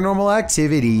for paranormal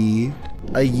activity.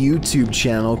 A YouTube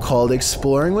channel called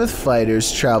Exploring with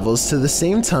Fighters travels to the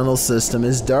same tunnel system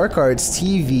as Dark Arts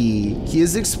TV. He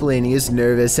is explaining his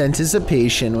nervous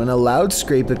anticipation when a loud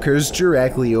scrape occurs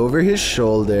directly over his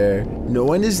shoulder. No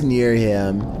one is near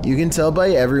him. You can tell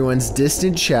by everyone's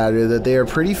distant chatter that they are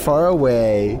pretty far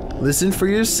away. Listen for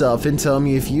yourself and tell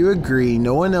me if you agree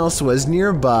no one else was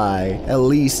nearby. At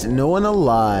least no one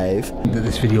alive.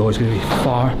 This video is going to be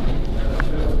far.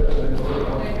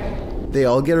 They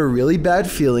all get a really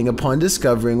bad feeling upon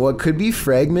discovering what could be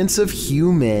fragments of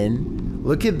human.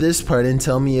 Look at this part and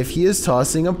tell me if he is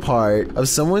tossing a part of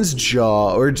someone's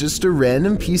jaw or just a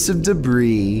random piece of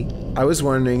debris. I was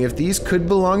wondering if these could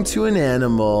belong to an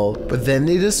animal, but then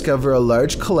they discover a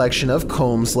large collection of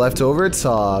combs left over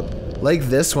top. Like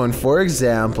this one, for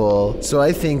example. So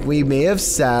I think we may have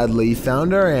sadly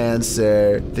found our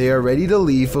answer. They are ready to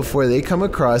leave before they come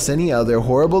across any other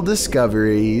horrible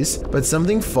discoveries, but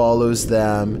something follows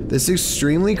them. This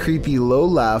extremely creepy low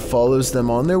laugh follows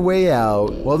them on their way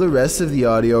out, while the rest of the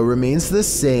audio remains the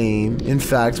same. In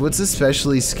fact, what's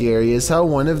especially scary is how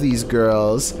one of these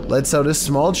girls lets out a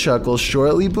small chuckle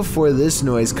shortly before this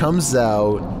noise comes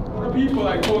out. People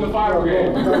like pulling the fire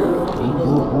game.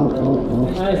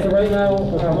 Alright, so right now,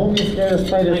 our homie scared of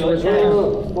spiders.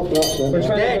 We're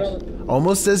trying to...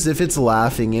 Almost as if it's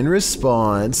laughing in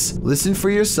response. Listen for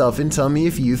yourself and tell me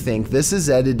if you think this is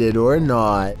edited or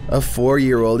not. A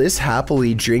 4-year-old is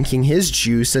happily drinking his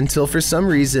juice until for some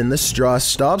reason the straw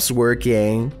stops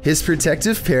working. His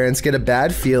protective parents get a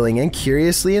bad feeling and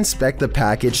curiously inspect the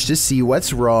package to see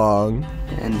what's wrong.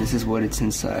 And this is what it's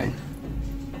inside.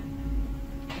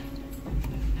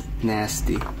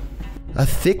 Nasty. A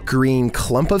thick green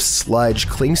clump of sludge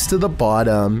clings to the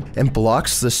bottom and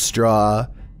blocks the straw.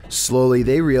 Slowly,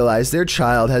 they realize their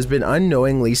child has been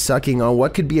unknowingly sucking on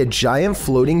what could be a giant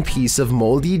floating piece of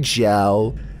moldy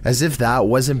gel. As if that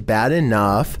wasn't bad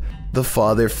enough, the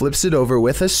father flips it over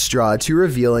with a straw to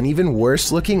reveal an even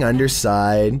worse looking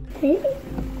underside.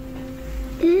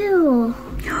 Ew.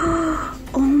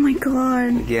 Oh my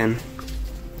god. Again,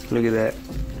 look at that.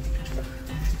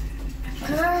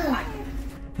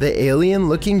 The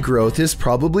alien-looking growth is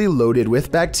probably loaded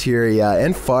with bacteria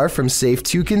and far from safe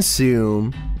to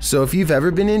consume. So if you've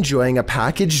ever been enjoying a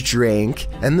packaged drink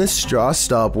and the straw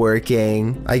stopped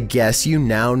working, I guess you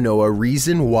now know a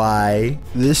reason why.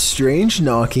 This strange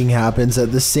knocking happens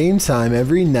at the same time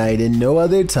every night and no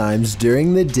other times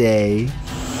during the day.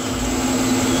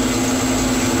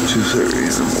 2:30 in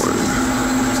the morning.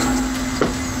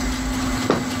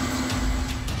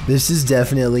 This is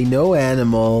definitely no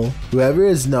animal. Whoever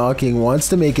is knocking wants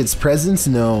to make its presence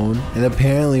known and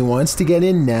apparently wants to get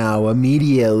in now,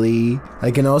 immediately.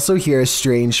 I can also hear a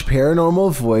strange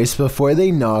paranormal voice before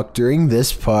they knock during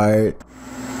this part.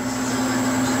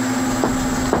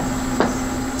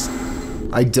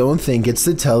 I don't think it's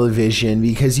the television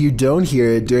because you don't hear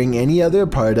it during any other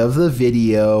part of the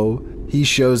video. He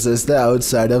shows us the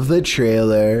outside of the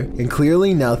trailer, and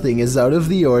clearly nothing is out of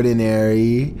the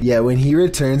ordinary. Yet when he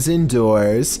returns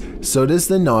indoors, so does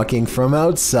the knocking from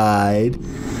outside.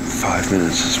 5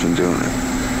 minutes has been doing it.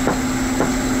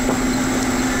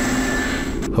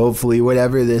 Hopefully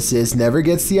whatever this is never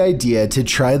gets the idea to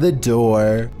try the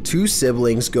door. Two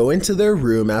siblings go into their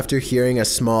room after hearing a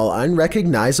small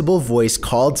unrecognizable voice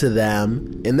called to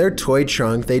them. In their toy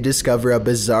trunk they discover a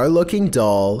bizarre looking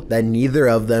doll that neither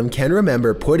of them can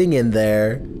remember putting in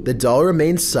there. The doll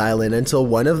remains silent until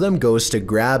one of them goes to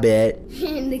grab it.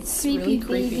 It's really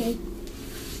creepy.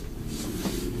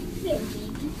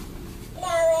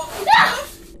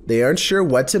 They aren't sure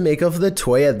what to make of the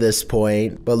toy at this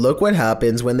point, but look what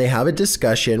happens when they have a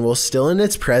discussion while still in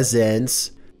its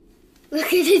presence. Look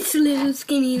at its little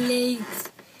skinny legs.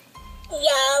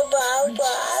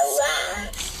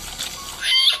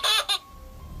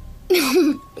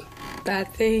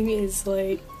 That thing is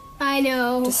like... I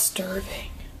know. Disturbing.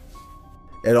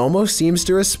 It almost seems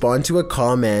to respond to a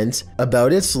comment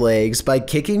about its legs by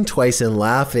kicking twice and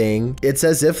laughing. It's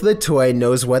as if the toy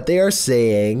knows what they are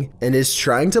saying and is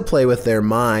trying to play with their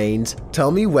mind. Tell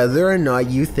me whether or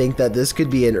not you think that this could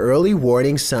be an early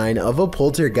warning sign of a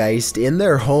poltergeist in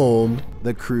their home.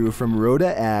 The crew from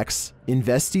Rhoda X,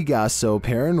 Investigaso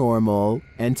Paranormal,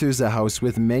 enters a house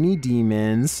with many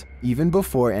demons. Even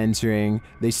before entering,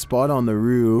 they spot on the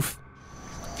roof.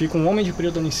 Fica homem de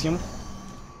preto ali em cima.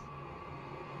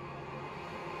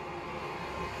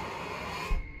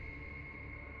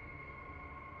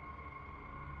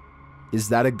 Is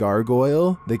that a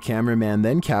gargoyle? The cameraman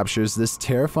then captures this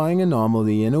terrifying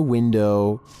anomaly in a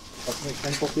window.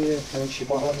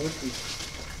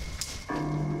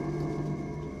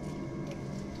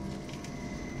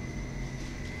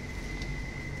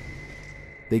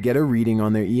 They get a reading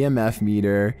on their EMF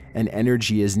meter, and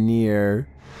energy is near.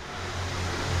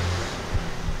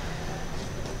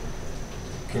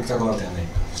 Quem que tá com a lanterna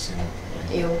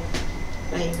aí? Eu.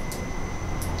 Aí.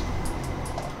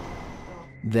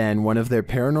 Then one of their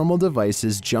paranormal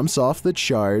devices jumps off the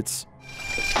charts.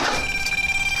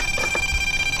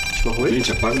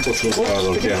 Gente, apaga um pouquinho a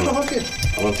lanterna.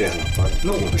 A lanterna, apaga.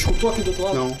 Não, escutou aqui do outro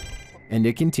lado? Não. And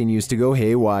it continues to go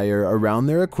haywire around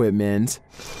their equipment.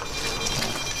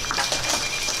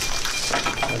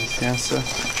 Dá licença.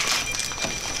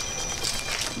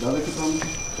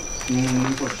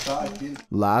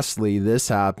 Lastly, this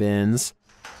happens.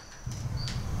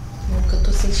 Eu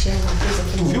tô sentindo uma coisa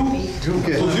aqui. Tu viu? Viu o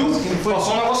quê? Tu viu?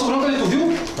 Passou um negócio branco ali, tu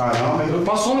viu? Caramba.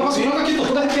 Passou um negócio branco aqui, tô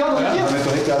todo arrepiado aqui. Também tô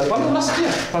arrepiado. Olha o braço aqui.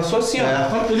 Passou assim,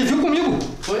 ó. Ele viu comigo.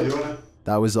 Foi?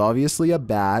 That was obviously a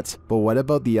bat, but what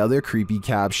about the other creepy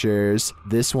captures?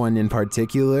 This one in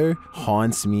particular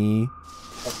haunts me.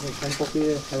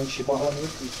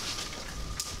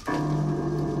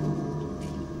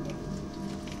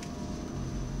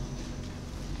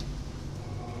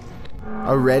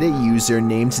 A Reddit user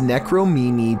named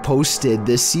Necromimi posted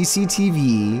this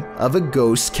CCTV of a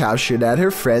ghost captured at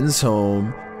her friend's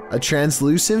home. A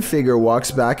translucent figure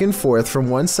walks back and forth from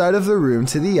one side of the room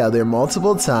to the other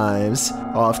multiple times,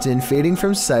 often fading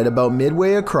from sight about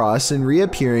midway across and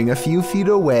reappearing a few feet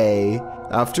away.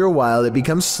 After a while, it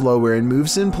becomes slower and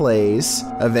moves in place,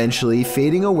 eventually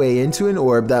fading away into an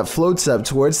orb that floats up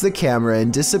towards the camera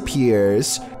and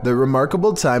disappears. The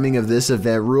remarkable timing of this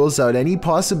event rules out any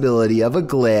possibility of a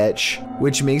glitch,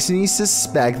 which makes me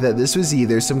suspect that this was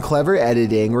either some clever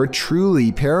editing or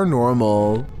truly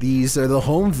paranormal. These are the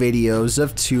home videos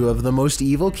of two of the most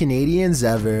evil Canadians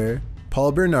ever,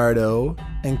 Paul Bernardo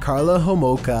and Carla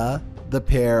Homolka. The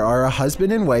pair are a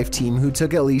husband and wife team who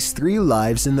took at least 3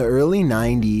 lives in the early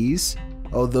 90s.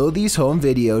 Although these home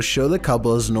videos show the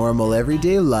couple's normal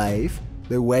everyday life,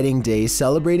 their wedding days,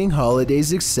 celebrating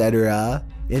holidays, etc.,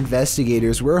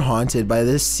 investigators were haunted by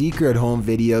the secret home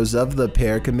videos of the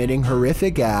pair committing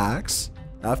horrific acts.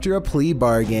 After a plea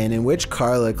bargain in which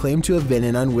Carla claimed to have been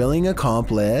an unwilling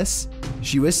accomplice,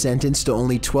 she was sentenced to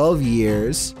only 12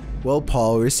 years, while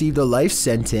Paul received a life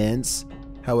sentence.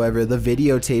 However, the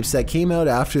videotapes that came out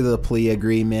after the plea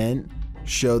agreement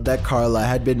showed that Carla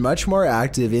had been much more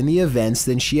active in the events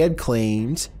than she had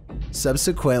claimed.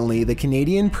 Subsequently, the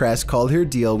Canadian press called her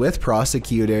deal with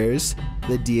prosecutors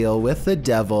the deal with the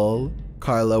devil.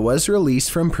 Carla was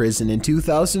released from prison in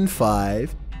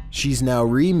 2005. She's now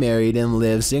remarried and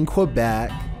lives in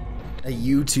Quebec. A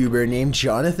YouTuber named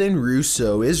Jonathan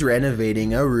Russo is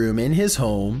renovating a room in his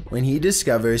home when he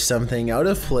discovers something out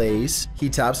of place. He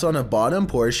taps on a bottom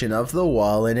portion of the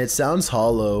wall and it sounds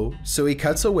hollow, so he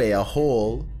cuts away a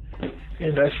hole.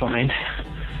 And I find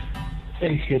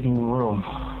a hidden room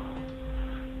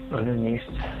underneath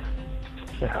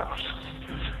the house.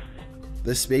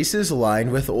 The space is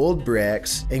lined with old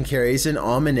bricks and carries an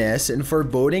ominous and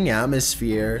foreboding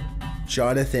atmosphere.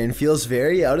 Jonathan feels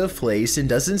very out of place and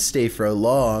doesn't stay for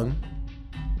long.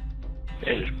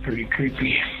 It's pretty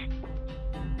creepy.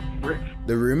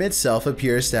 The room itself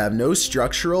appears to have no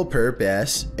structural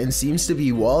purpose and seems to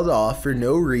be walled off for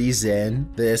no reason.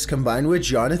 This, combined with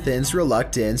Jonathan's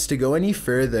reluctance to go any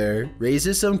further,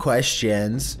 raises some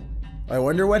questions. I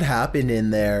wonder what happened in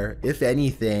there, if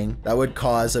anything, that would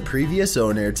cause a previous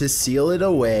owner to seal it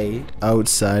away.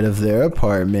 Outside of their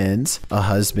apartment, a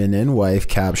husband and wife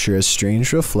capture a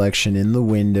strange reflection in the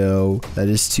window that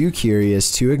is too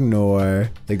curious to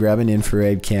ignore. They grab an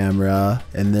infrared camera,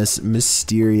 and this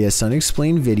mysterious,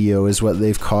 unexplained video is what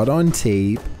they've caught on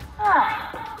tape.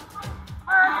 Yeah.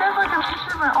 Well, it sounds like I'm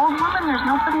just an old woman. There's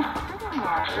nobody sitting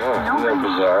there. Yeah, isn't that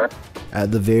bizarre?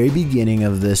 At the very beginning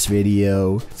of this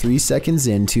video, 3 seconds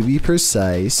in to be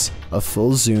precise, a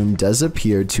full zoom does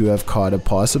appear to have caught a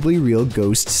possibly real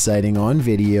ghost sighting on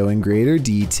video in greater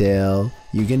detail.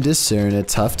 You can discern a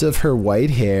tuft of her white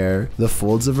hair, the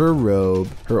folds of her robe,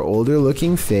 her older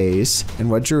looking face,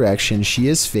 and what direction she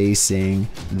is facing,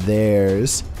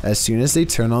 theirs. As soon as they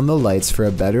turn on the lights for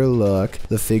a better look,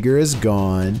 the figure is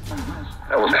gone.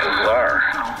 That was bizarre.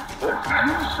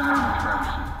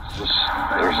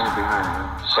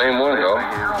 Same window.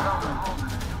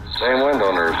 Same window,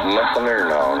 and there's nothing there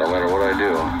now, no matter what I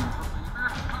do.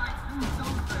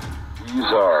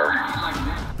 Bizarre.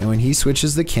 And when he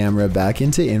switches the camera back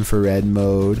into infrared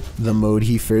mode, the mode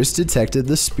he first detected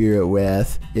the spirit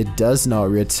with, it does not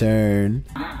return.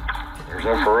 There's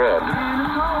infrared.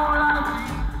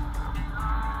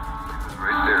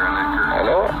 Right there in that curve. I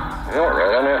know it. I know it,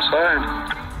 right on that side.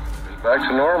 It's back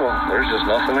to normal. There's just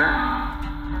nothing there.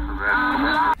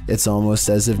 It's almost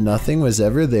as if nothing was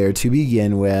ever there to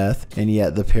begin with, and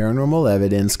yet the paranormal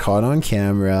evidence caught on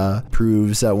camera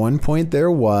proves at one point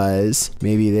there was.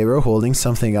 Maybe they were holding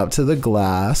something up to the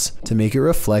glass to make it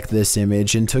reflect this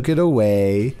image and took it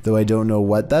away, though I don't know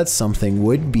what that something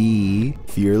would be.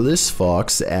 Fearless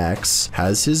Fox X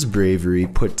has his bravery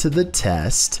put to the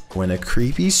test when a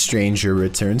creepy stranger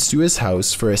returns to his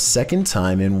house for a second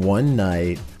time in one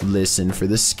night. Listen for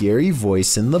the scary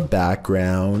voice in the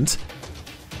background.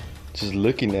 Just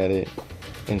looking at it,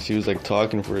 and she was like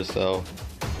talking for herself,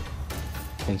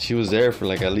 and she was there for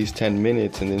like at least 10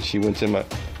 minutes, and then she went to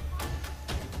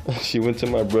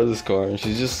my brother's car, and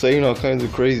she's just saying all kinds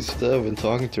of crazy stuff and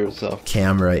talking to herself.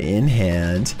 Camera in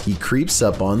hand, he creeps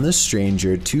up on the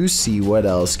stranger to see what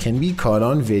else can be caught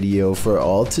on video for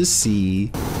all to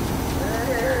see.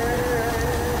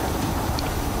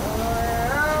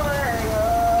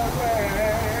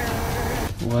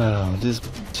 Wow, this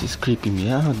is creeping me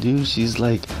out, dude. She's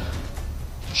like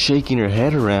shaking her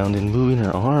head around and moving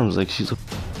her arms like she's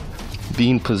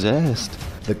being possessed.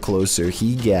 The closer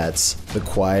he gets, the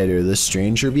quieter the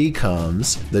stranger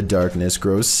becomes. The darkness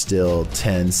grows still,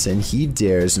 tense, and he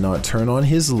dares not turn on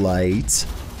his light.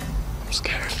 I'm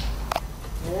scared.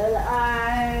 Little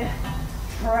eye,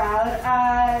 proud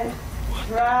eye,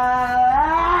 proud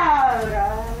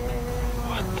eye.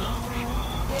 What the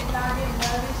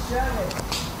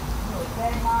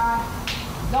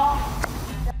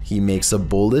He makes a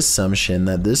bold assumption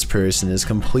that this person is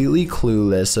completely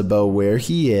clueless about where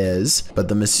he is, but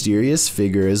the mysterious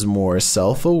figure is more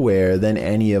self-aware than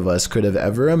any of us could have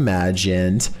ever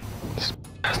imagined. This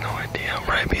has no idea I'm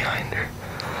right behind her.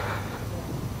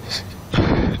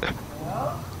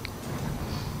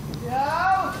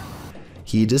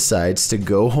 He decides to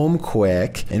go home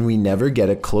quick, and we never get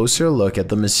a closer look at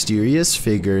the mysterious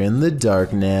figure in the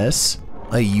darkness.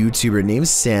 A YouTuber named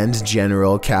Sand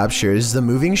General captures the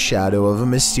moving shadow of a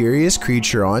mysterious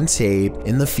creature on tape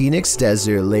in the Phoenix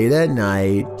desert late at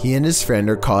night. He and his friend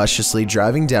are cautiously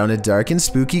driving down a dark and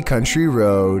spooky country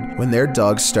road when their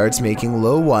dog starts making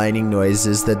low whining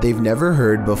noises that they've never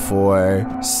heard before.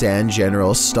 Sand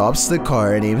General stops the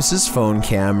car and aims his phone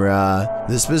camera.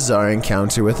 This bizarre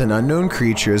encounter with an unknown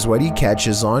creature is what he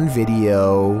catches on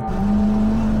video.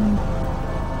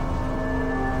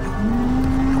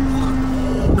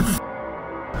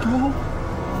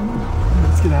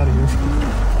 Get out of here.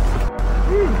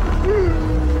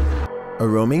 A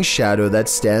roaming shadow that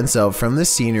stands out from the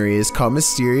scenery is caught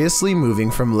mysteriously moving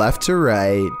from left to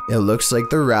right. It looks like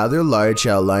the rather large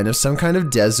outline of some kind of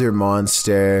desert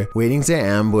monster waiting to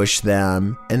ambush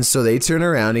them, and so they turn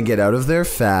around and get out of there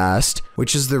fast,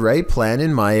 which is the right plan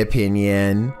in my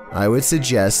opinion. I would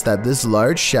suggest that this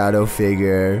large shadow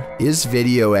figure is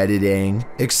video editing,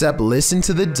 except listen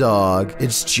to the dog.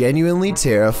 It's genuinely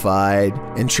terrified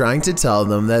and trying to tell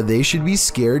them that they should be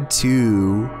scared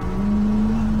too.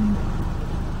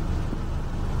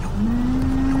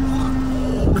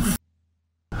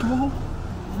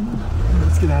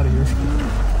 Let's get out of here.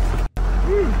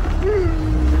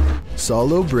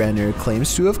 Saulo Brenner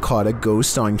claims to have caught a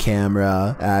ghost on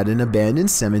camera at an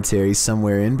abandoned cemetery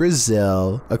somewhere in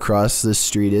Brazil. Across the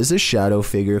street is a shadow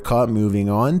figure caught moving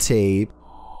on tape.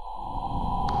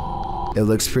 It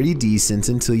looks pretty decent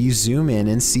until you zoom in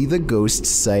and see the ghost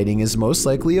sighting is most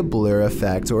likely a blur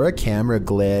effect or a camera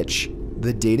glitch.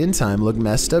 The date and time look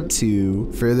messed up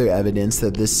too, further evidence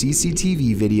that the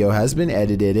CCTV video has been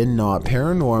edited and not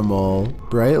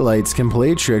paranormal. Bright lights can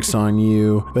play tricks on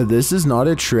you, but this is not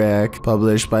a trick.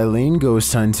 Published by Lane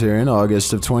Ghost Hunter in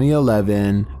August of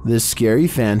 2011, this scary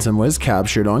phantom was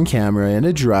captured on camera in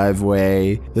a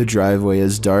driveway. The driveway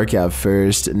is dark at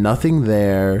first, nothing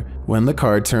there. When the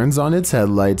car turns on its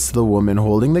headlights, the woman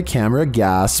holding the camera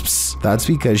gasps. That's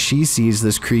because she sees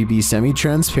this creepy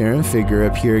semi-transparent figure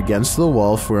appear against the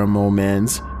wall for a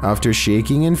moment. After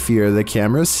shaking in fear, the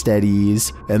camera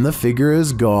steadies and the figure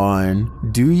is gone.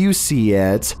 Do you see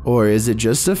it? Or is it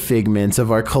just a figment of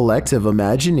our collective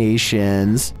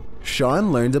imaginations?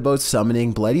 Sean learned about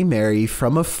summoning Bloody Mary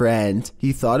from a friend.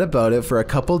 He thought about it for a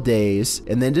couple days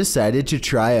and then decided to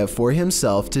try it for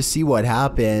himself to see what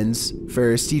happens.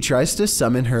 First, he tries to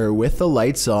summon her with the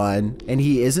lights on, and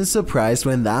he isn't surprised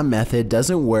when that method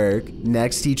doesn't work.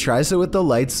 Next, he tries it with the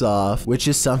lights off, which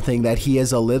is something that he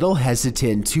is a little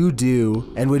hesitant to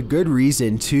do, and with good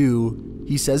reason too.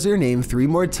 He says her name 3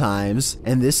 more times,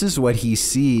 and this is what he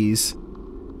sees.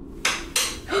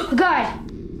 God!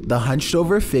 the hunched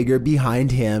over figure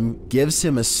behind him gives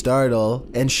him a startle,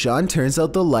 and Sean turns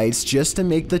out the lights just to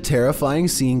make the terrifying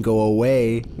scene go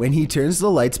away. When he turns the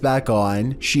lights back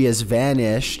on, she has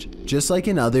vanished. Just like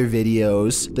in other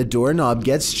videos, the doorknob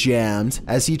gets jammed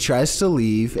as he tries to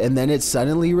leave, and then it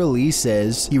suddenly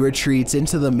releases. He retreats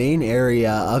into the main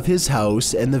area of his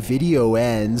house and the video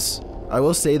ends. I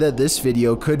will say that this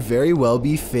video could very well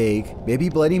be fake. Maybe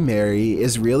Bloody Mary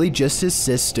is really just his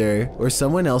sister or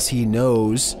someone else he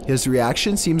knows. His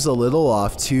reaction seems a little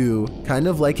off too, kind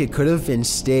of like it could have been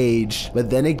staged, but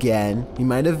then again, he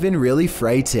might have been really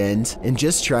frightened and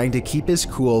just trying to keep his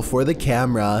cool for the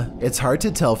camera. It's hard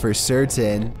to tell for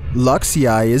certain.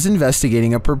 Luxia is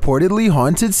investigating a purportedly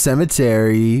haunted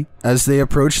cemetery. As they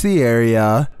approach the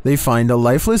area, they find a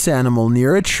lifeless animal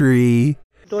near a tree.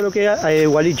 Todo lo que hay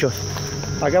gualichos.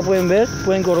 Acá pueden ver,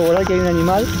 pueden corroborar que hay un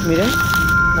animal, miren,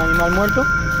 un animal muerto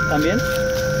también,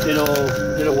 de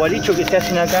los gualichos que se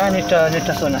hacen acá en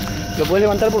esta zona. ¿Lo puedes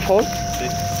levantar, por favor? Sí.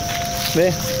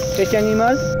 ¿Ve? Este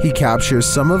animal. He captures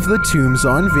some of the tombs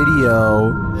on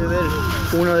video. Puede ver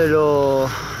uno de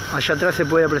los. Allá atrás se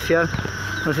puede apreciar.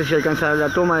 No sé si alcanza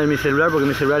la toma de mi celular, porque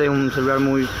mi celular es un celular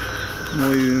muy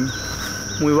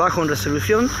bajo en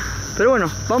resolución. Pero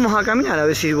bueno, vamos a caminar a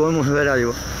ver si podemos ver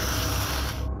algo.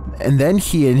 And then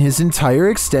he and his entire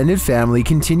extended family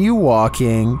continue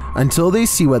walking until they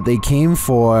see what they came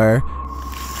for.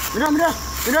 Mirá, mirá,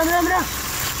 mirá, mirá, mirá.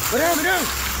 Mirá, mirá.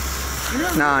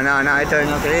 No, esto de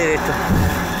no creer,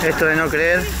 esto de no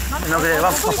creer,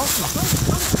 vamos.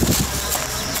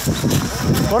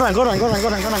 Corran.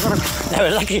 La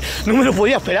verdad que no me lo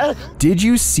podía esperar. Did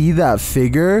you see that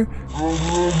figure?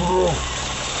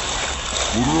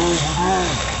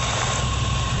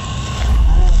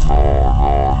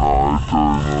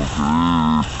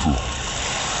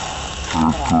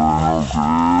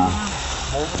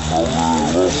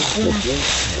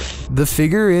 The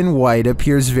figure in white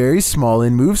appears very small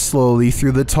and moves slowly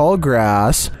through the tall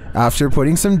grass. After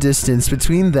putting some distance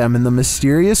between them and the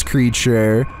mysterious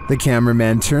creature, the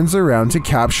cameraman turns around to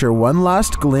capture one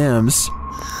last glimpse.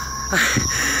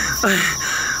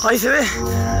 Ahí se ve.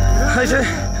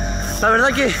 La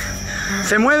verdad que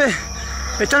se mueve,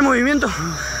 está en movimiento.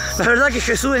 La verdad que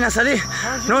Jesús de Nazaret.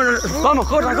 No, vamos,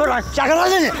 corran.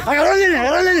 Agarrale.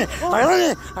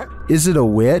 Is it a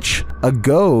witch? A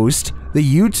ghost? The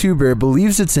YouTuber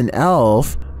believes it's an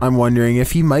elf. I'm wondering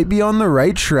if he might be on the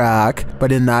right track,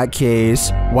 but in that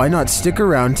case, why not stick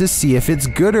around to see if it's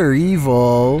good or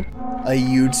evil? A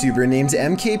YouTuber named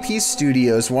MKP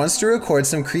Studios wants to record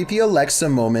some creepy Alexa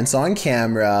moments on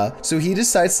camera, so he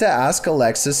decides to ask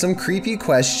Alexa some creepy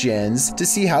questions to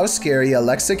see how scary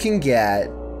Alexa can get.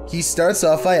 He starts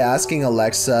off by asking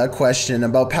Alexa a question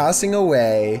about passing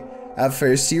away. At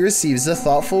first, he receives a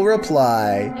thoughtful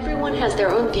reply. Everyone has their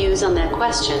own views on that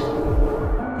question.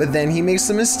 But then he makes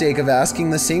the mistake of asking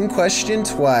the same question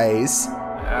twice.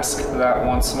 Ask that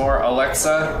once more.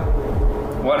 Alexa,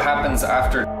 what happens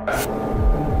after death?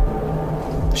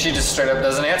 She just straight up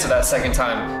doesn't answer that second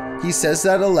time. He says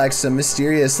that Alexa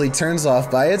mysteriously turns off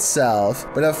by itself,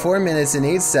 but at 4 minutes and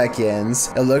 8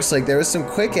 seconds, it looks like there was some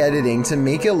quick editing to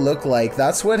make it look like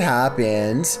that's what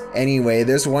happened. Anyway,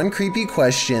 there's one creepy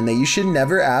question that you should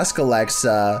never ask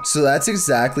Alexa, so that's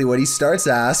exactly what he starts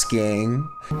asking.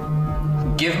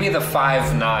 Give me the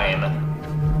 5-9.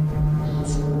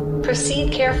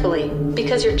 Proceed carefully,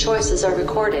 because your choices are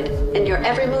recorded, and your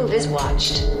every move is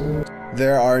watched.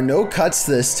 There are no cuts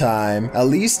this time, at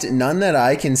least none that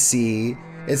I can see.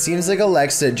 It seems like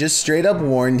Alexa just straight up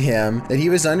warned him that he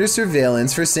was under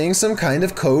surveillance for saying some kind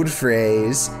of code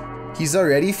phrase. He's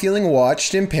already feeling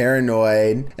watched and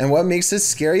paranoid, and what makes this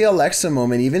scary Alexa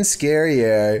moment even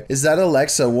scarier is that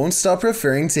Alexa won't stop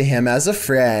referring to him as a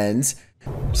friend.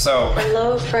 So,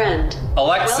 hello, friend.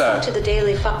 Alexa, welcome to the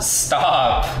Daily Fox.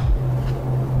 Stop.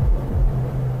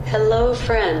 Hello,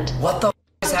 friend. What the f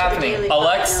is happening?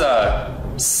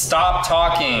 Alexa, stop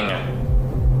talking.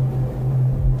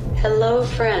 Hello,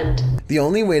 friend. The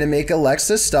only way to make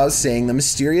Alexa stop saying the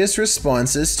mysterious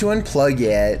response is to unplug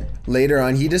it. Later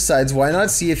on, he decides why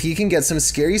not see if he can get some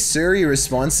scary Suri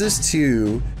responses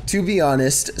too. To be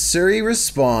honest, Suri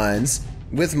responds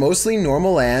with mostly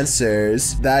normal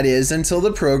answers. That is, until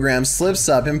the program slips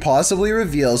up and possibly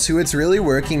reveals who it's really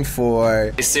working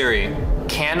for. Hey Siri,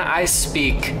 can I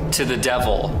speak to the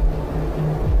devil?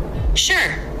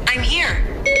 Sure, I'm here.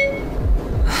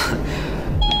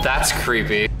 That's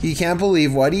creepy. He can't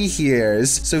believe what he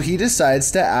hears, so he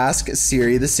decides to ask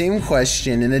Siri the same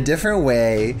question in a different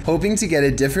way, hoping to get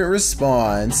a different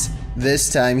response.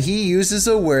 This time, he uses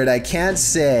a word I can't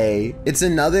say. It's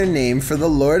another name for the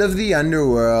Lord of the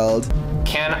Underworld.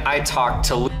 Can I talk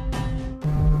to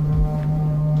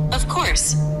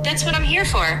course. That's what I'm here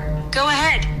for. Go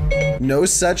ahead. No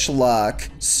such luck.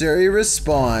 Suri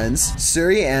responds.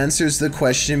 Suri answers the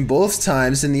question both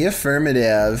times in the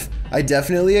affirmative. I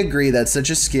definitely agree that such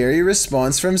a scary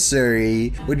response from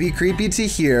Suri would be creepy to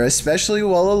hear, especially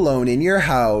while alone in your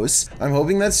house. I'm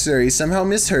hoping that Suri somehow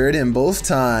misheard him both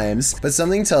times, but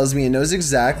something tells me it knows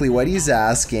exactly what he's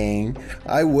asking.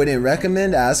 I wouldn't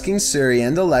recommend asking Suri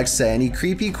and Alexa any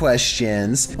creepy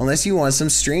questions unless you want some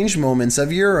strange moments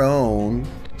of your own.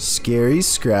 Scary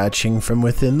scratching from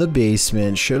within the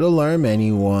basement should alarm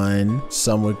anyone.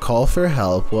 Some would call for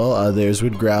help while others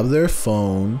would grab their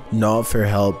phone, not for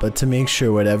help but to make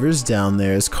sure whatever's down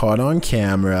there is caught on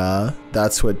camera.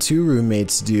 That's what two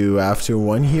roommates do after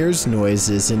one hears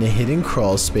noises in a hidden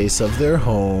crawl space of their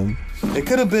home. It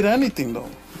could have been anything though.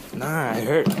 Nah, I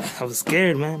heard. I was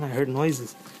scared, man. I heard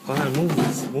noises. Hold on, move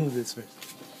this first.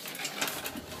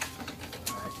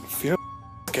 You're a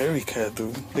scary cat,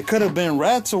 dude. It could have been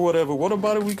rats or whatever. What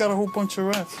about it? We got a whole bunch of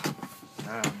rats.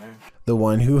 Nah, man. The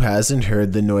one who hasn't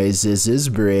heard the noises is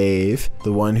brave.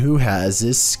 The one who has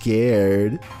is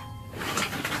scared.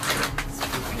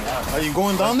 Are you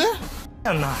going down there?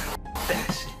 Hell nah.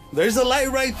 There's a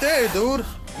light right there, dude.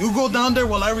 You go down there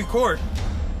while I record.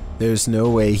 There's no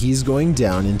way he's going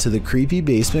down into the creepy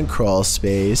basement crawl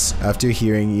space after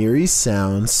hearing eerie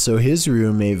sounds, so his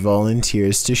roommate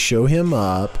volunteers to show him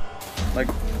up. Like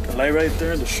the light right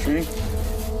there, the string.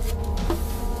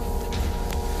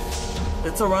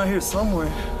 It's around here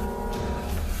somewhere.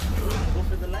 Go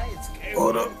for the lights.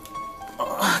 Hold up.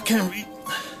 I can't reach.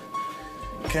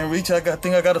 Can't reach. I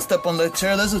think I gotta step on that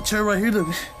chair. There's a chair right here.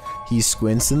 He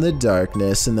squints in the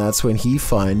darkness, and that's when he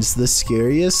finds the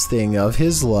scariest thing of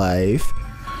his life.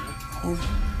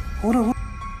 Hold on.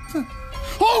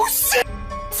 Oh shit!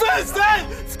 Says that!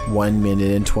 1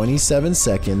 minute and 27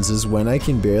 seconds is when I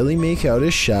can barely make out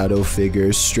a shadow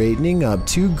figure straightening up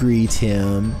to greet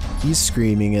him. He's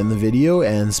screaming and the video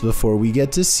ends before we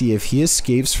get to see if he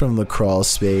escapes from the crawl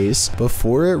space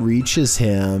before it reaches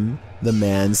him. The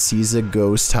man sees a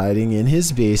ghost hiding in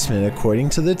his basement according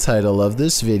to the title of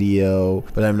this video,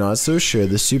 but I'm not so sure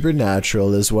the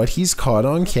supernatural is what he's caught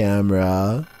on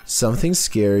camera. Something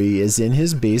scary is in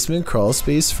his basement crawl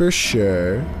space for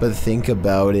sure, but think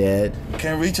about it.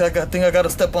 Can't reach. I think I gotta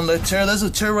step on that chair. There's a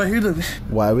chair right here.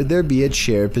 Why would there be a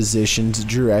chair positioned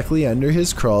directly under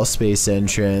his crawl space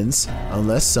entrance,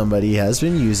 unless somebody has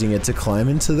been using it to climb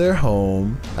into their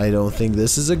home? I don't think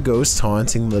this is a ghost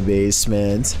haunting the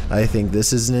basement. I think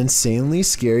this is an insanely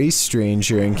scary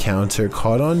stranger encounter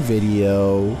caught on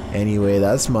video. Anyway,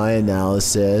 that's my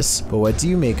analysis, but what do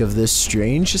you make of this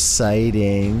strange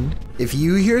sighting? If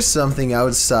you hear something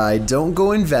outside, don't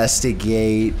go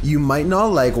investigate. You might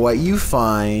not like what you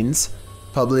find.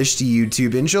 Published to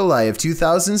YouTube in July of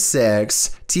 2006,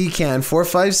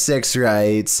 TCan456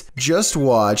 writes, "Just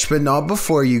watch, but not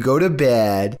before you go to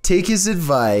bed. Take his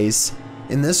advice."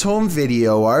 In this home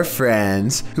video, our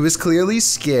friend, who is clearly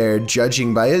scared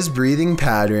judging by his breathing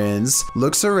patterns,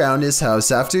 looks around his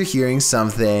house after hearing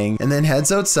something and then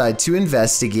heads outside to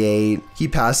investigate. He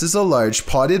passes a large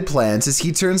potted plant as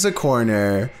he turns a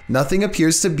corner. Nothing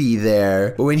appears to be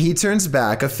there, but when he turns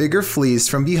back, a figure flees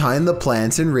from behind the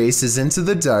plant and races into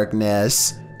the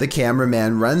darkness. The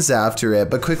cameraman runs after it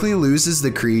but quickly loses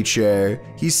the creature.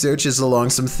 He searches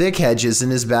along some thick hedges in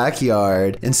his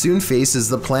backyard and soon faces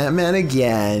the plant man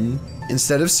again.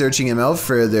 Instead of searching him out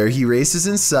further, he races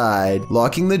inside,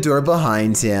 locking the door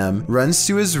behind him, runs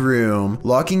to his room,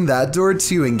 locking that door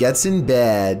too, and gets in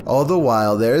bed. All the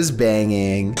while there is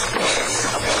banging.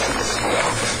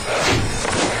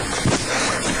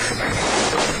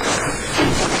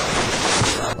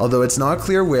 Although it's not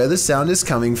clear where the sound is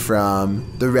coming from.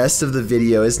 The rest of the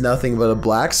video is nothing but a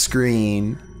black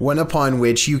screen, one upon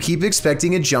which you keep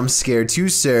expecting a jump scare to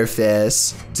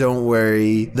surface. Don't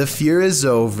worry, the fear is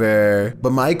over.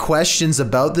 But my questions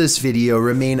about this video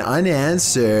remain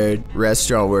unanswered.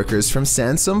 Restaurant workers from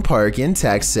Sansom Park in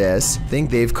Texas think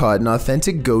they've caught an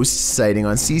authentic ghost sighting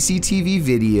on CCTV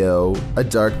video. A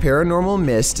dark paranormal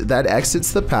mist that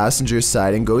exits the passenger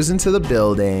side and goes into the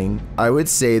building. I would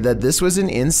say that this was an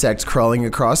insect crawling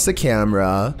across the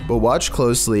camera, but watch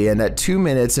closely and at 2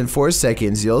 minutes and 4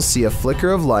 seconds you'll see a flicker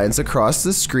of lines across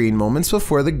the screen moments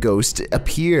before the ghost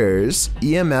appears.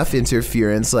 EMF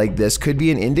interference like this could be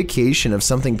an indication of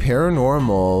something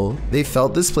paranormal. They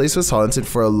felt this place was haunted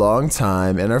for a long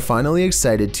time and are finally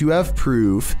excited to have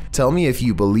proof. Tell me if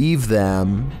you believe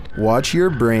them. Watch your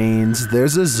brains,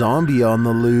 there's a zombie on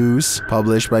the loose.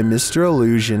 Published by Mr.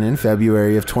 Illusion in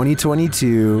February of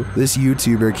 2022, this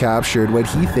YouTuber captured what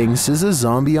he thinks is a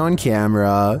zombie on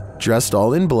camera. Dressed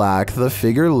all in black, the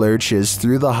figure lurches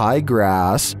through the high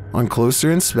grass, loss. On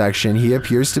closer inspection, he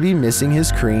appears to be missing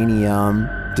his cranium.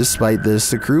 Despite this,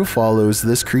 the crew follows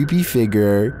this creepy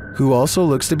figure, who also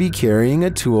looks to be carrying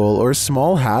a tool or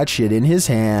small hatchet in his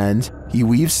hand. He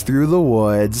weaves through the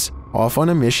woods, off on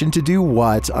a mission to do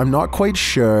what? I'm not quite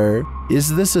sure.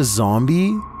 Is this a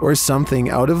zombie? Or something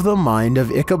out of the mind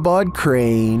of Ichabod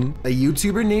Crane? A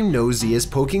YouTuber named Nosy is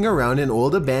poking around an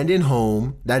old abandoned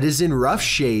home that is in rough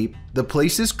shape. The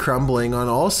place is crumbling on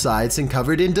all sides and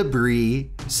covered in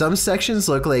debris. Some sections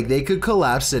look like they could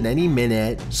collapse at any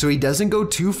minute, so he doesn't go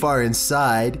too far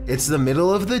inside. It's the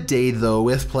middle of the day though,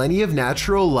 with plenty of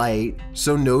natural light,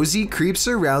 so Nosy creeps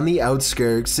around the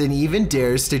outskirts and even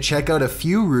dares to check out a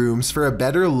few rooms for a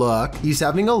better look. He's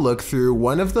having a look through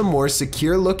one of the more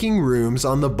secure looking rooms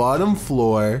on the bottom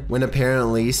floor when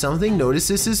apparently something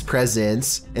notices his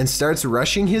presence and starts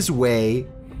rushing his way.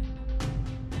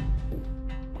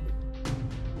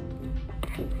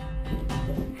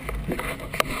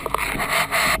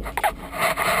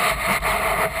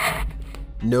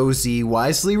 Nosy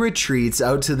wisely retreats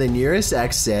out to the nearest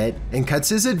exit and cuts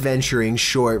his adventuring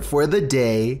short for the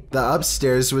day. The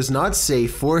upstairs was not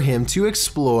safe for him to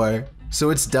explore, so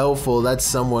it's doubtful that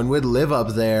someone would live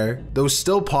up there, though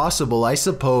still possible, I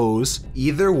suppose.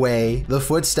 Either way, the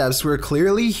footsteps were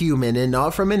clearly human and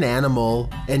not from an animal,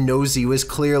 and Nosy was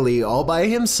clearly all by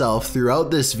himself throughout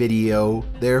this video.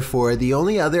 Therefore, the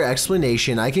only other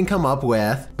explanation I can come up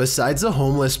with, besides a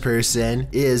homeless person,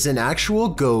 is an actual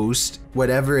ghost.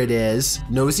 Whatever it is,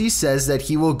 Nosy says that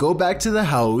he will go back to the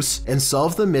house and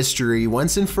solve the mystery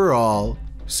once and for all.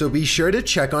 So be sure to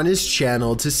check on his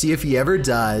channel to see if he ever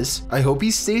does. I hope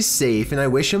he stays safe and I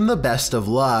wish him the best of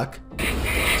luck.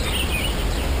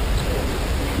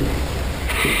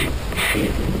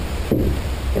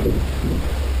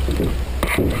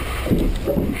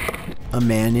 A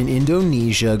man in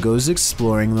Indonesia goes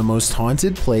exploring the most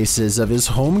haunted places of his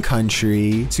home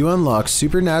country to unlock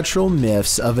supernatural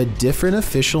myths of a different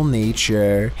official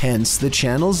nature, hence the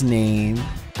channel's name.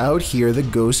 Out here, the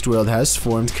ghost world has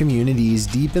formed communities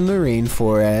deep in the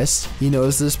rainforest. He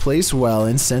knows this place well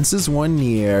and senses one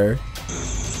near.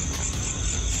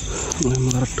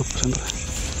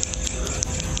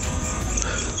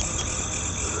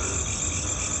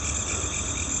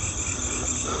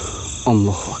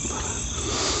 Allahu Akbar.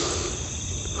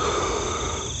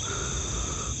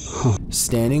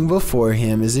 Standing before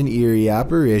him is an eerie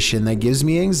apparition that gives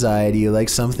me anxiety, like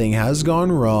something has gone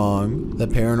wrong. The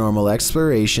paranormal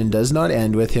exploration does not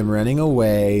end with him running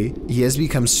away. He has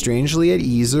become strangely at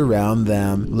ease around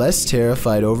them, less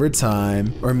terrified over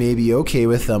time, or maybe okay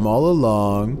with them all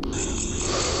along.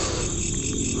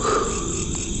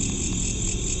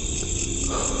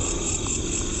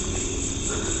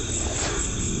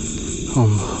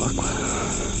 Allahu Akbar.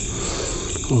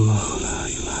 Allahu la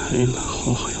ilaha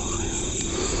illallah.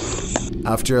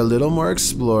 After a little more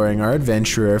exploring, our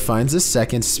adventurer finds a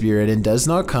second spirit and does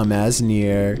not come as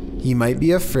near. He might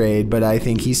be afraid, but I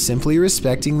think he's simply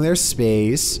respecting their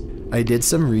space. I did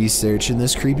some research and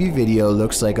this creepy video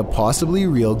looks like a possibly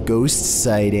real ghost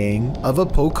sighting of a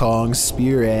Pocong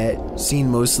spirit, seen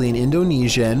mostly in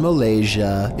Indonesia and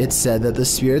Malaysia. It's said that the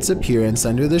spirit's appearance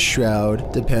under the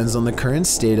shroud depends on the current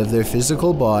state of their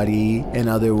physical body. In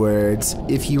other words,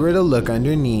 if he were to look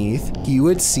underneath, he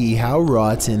would see how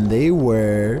rotten they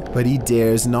were, but he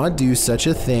dares not do such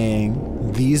a thing.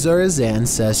 These are his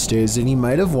ancestors, and he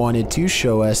might have wanted to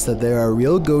show us that there are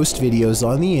real ghost videos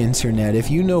on the internet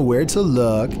if you know where to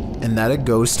look, and that a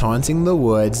ghost haunting the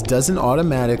woods doesn't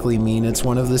automatically mean it's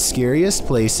one of the scariest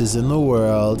places in the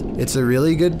world. It's a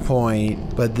really good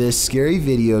point, but this scary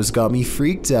video's got me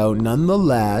freaked out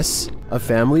nonetheless. A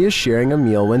family is sharing a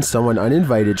meal when someone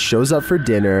uninvited shows up for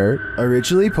dinner.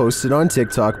 Originally posted on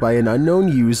TikTok by an unknown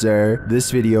user,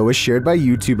 this video was shared by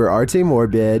YouTuber Arte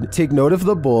Morbid. Take note of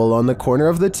the bowl on the corner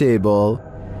of the table.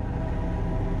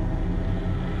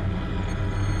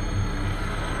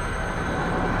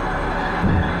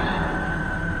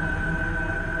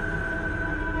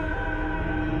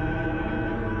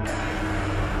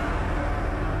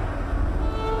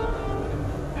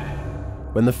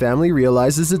 When the family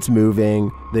realizes it's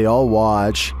moving, they all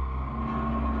watch.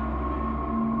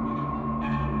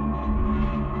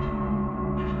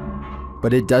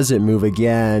 But it doesn't move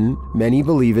again. Many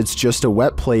believe it's just a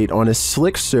wet plate on a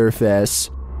slick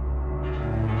surface.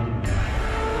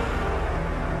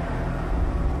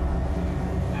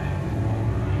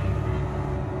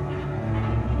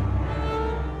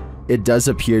 It does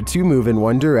appear to move in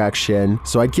one direction,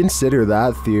 so I'd consider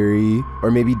that theory.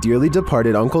 Or maybe dearly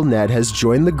departed Uncle Ned has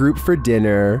joined the group for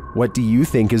dinner. What do you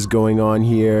think is going on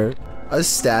here? A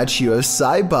statue of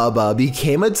Sai Baba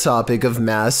became a topic of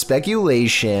mass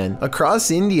speculation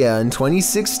across India in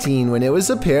 2016 when it was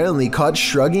apparently caught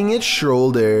shrugging its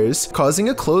shoulders, causing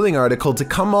a clothing article to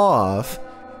come off.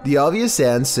 The obvious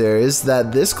answer is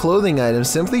that this clothing item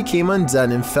simply came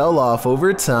undone and fell off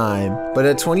over time, but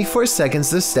at 24 seconds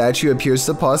the statue appears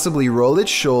to possibly roll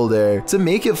its shoulder to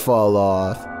make it fall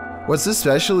off. What's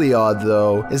especially odd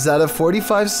though, is that at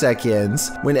 45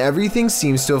 seconds, when everything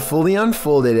seems to have fully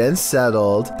unfolded and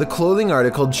settled, the clothing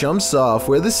article jumps off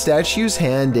where the statue's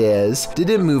hand is,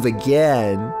 didn't move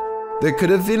again. There could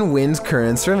have been wind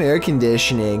currents from air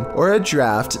conditioning, or a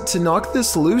draft to knock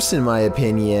this loose in my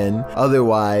opinion.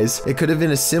 Otherwise, it could have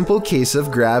been a simple case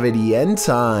of gravity and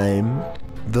time.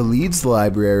 The Leeds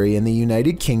Library in the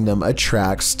United Kingdom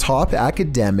attracts top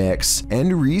academics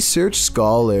and research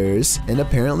scholars, and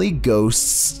apparently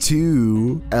ghosts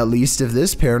too. At least if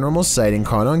this paranormal sighting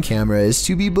caught on camera is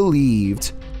to be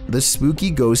believed. The spooky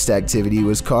ghost activity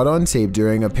was caught on tape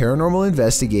during a paranormal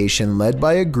investigation led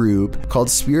by a group called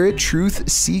Spirit Truth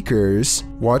Seekers.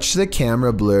 Watch the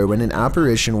camera blur when an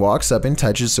apparition walks up and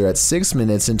touches her at 6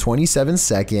 minutes and 27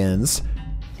 seconds.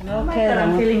 Oh my God,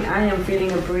 I am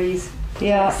feeling a breeze.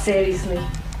 Yeah. Seriously.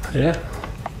 Yeah.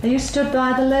 Are you stood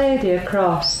by the lady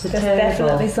across the table? There's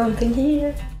definitely something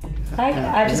here.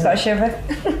 I just got a shiver.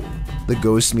 The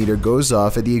ghost meter goes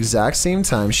off at the exact same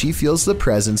time she feels the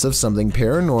presence of something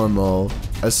paranormal.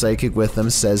 A psychic with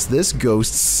them says this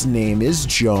ghost's name is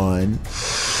John.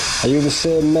 Are you the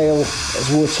same male as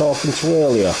we were talking to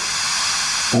earlier?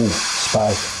 Ooh,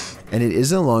 spy. And it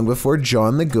isn't long before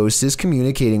John the ghost is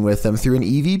communicating with them through an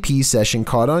EVP session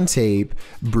caught on tape,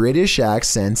 British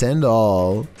accent and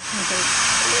all.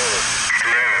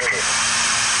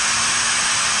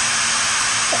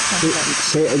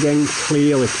 Say it again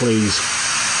clearly, please.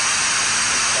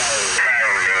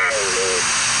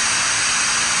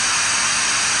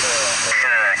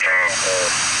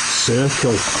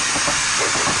 Circle.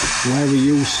 Where were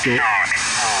you stuck?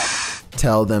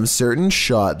 Tell them certain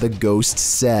shot, the ghost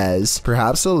says,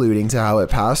 perhaps alluding to how it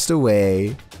passed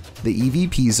away. The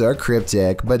EVPs are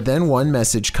cryptic, but then one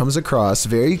message comes across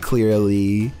very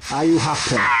clearly. Are you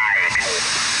happy?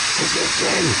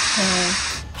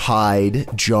 Hide,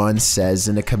 John says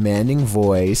in a commanding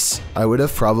voice. I would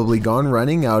have probably gone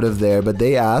running out of there, but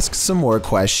they asked some more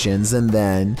questions, and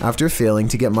then, after failing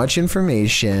to get much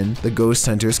information, the ghost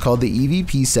hunters called the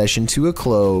EVP session to a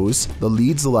close. The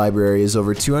Leeds Library is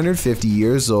over 250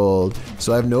 years old,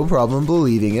 so I have no problem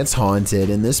believing it's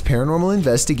haunted and this paranormal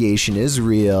investigation is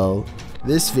real.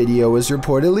 This video was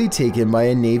reportedly taken by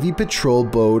a Navy patrol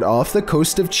boat off the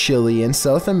coast of Chile in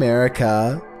South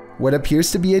America. What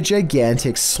appears to be a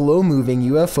gigantic, slow-moving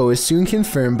UFO is soon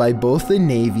confirmed by both the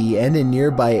Navy and a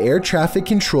nearby air traffic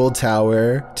control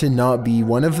tower to not be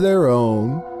one of their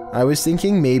own. I was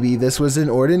thinking maybe this was an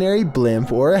ordinary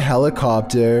blimp or a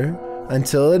helicopter,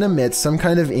 until it emits some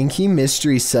kind of inky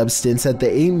mystery substance at the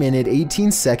 8-minute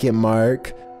 18-second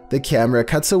mark. The camera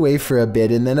cuts away for a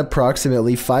bit, and then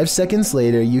approximately 5 seconds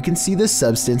later you can see the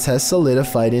substance has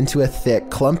solidified into a thick,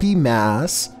 clumpy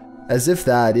mass. As if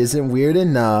that isn't weird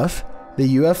enough,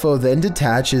 the UFO then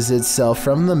detaches itself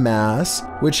from the mass,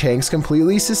 which hangs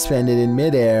completely suspended in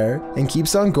midair, and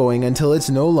keeps on going until it's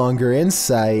no longer in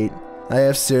sight. I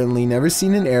have certainly never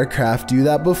seen an aircraft do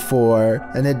that before,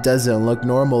 and it doesn't look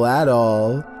normal at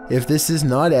all. If this is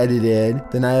not edited,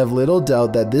 then I have little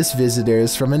doubt that this visitor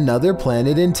is from another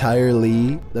planet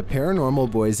entirely. The Paranormal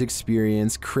Boys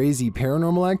experience crazy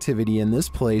paranormal activity in this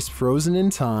place frozen in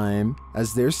time.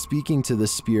 As they're speaking to the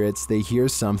spirits, they hear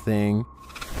something.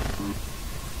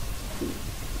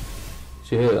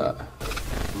 Did you hear that?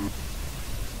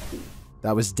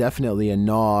 That was definitely a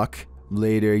knock.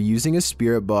 Later, using a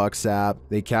spirit box app,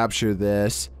 they capture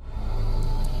this.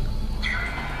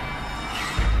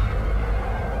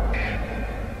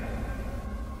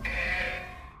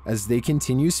 As they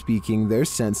continue speaking, they're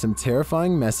sent some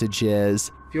terrifying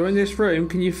messages. If you're in this room,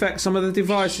 can you affect some of the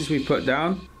devices we put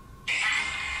down?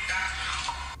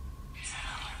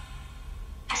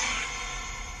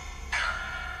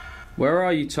 Where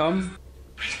are you, Tom?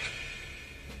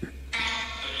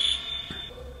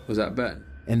 Was that Ben?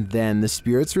 And then the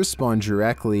spirits respond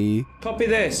directly. Copy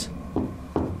this.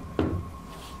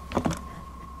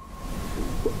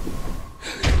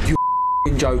 You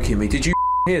joking me? Did you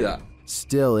hear that?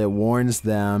 Still, it warns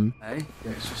them. Hey?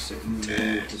 Yeah, it's just sitting on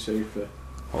the sofa.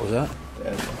 What was that?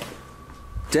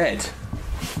 Dead.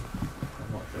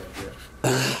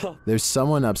 Dead? There's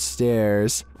someone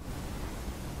upstairs.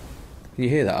 Can you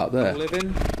hear that up there?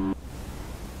 Living. Can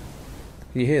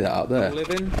you hear that up there?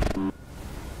 Living.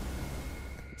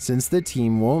 Since the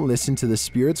team won't listen to the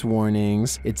spirit's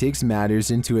warnings, it takes matters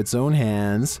into its own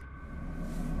hands.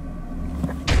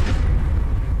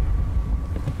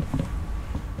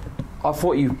 I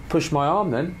thought you pushed my arm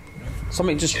then.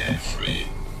 Something just...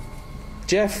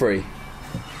 Jeffrey.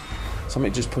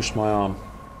 Something just pushed my arm.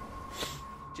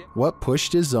 What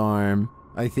pushed his arm?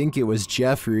 I think it was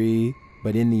Jeffrey,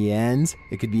 but in the end,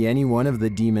 it could be any one of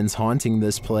the demons haunting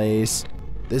this place.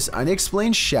 This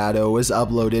unexplained shadow was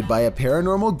uploaded by a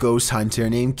paranormal ghost hunter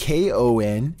named K.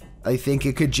 Owen. I think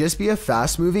it could just be a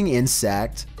fast-moving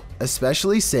insect,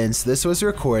 especially since this was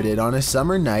recorded on a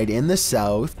summer night in the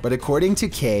South, but according to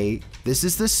K, this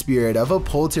is the spirit of a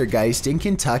poltergeist in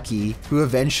Kentucky who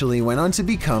eventually went on to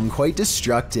become quite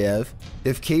destructive.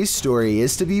 If K's story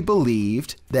is to be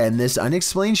believed, then this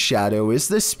unexplained shadow is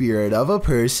the spirit of a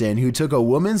person who took a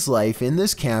woman's life in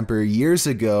this camper years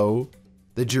ago.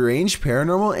 The deranged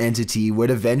paranormal entity would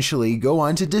eventually go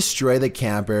on to destroy the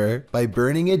camper by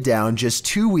burning it down just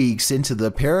 2 weeks into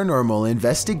the paranormal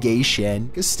investigation.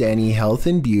 Pakistani health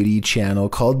and beauty channel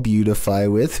called Beautify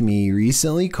With Me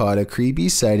recently caught a creepy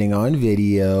sighting on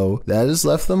video that has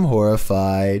left them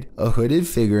horrified. A hooded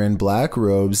figure in black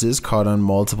robes is caught on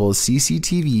multiple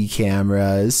CCTV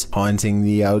cameras haunting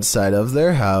the outside of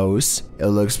their house. It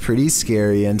looks pretty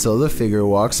scary until the figure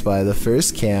walks by the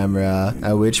first camera,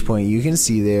 at which point you can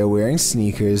see they are wearing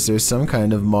sneakers or some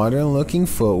kind of modern looking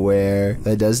footwear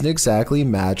that doesn't exactly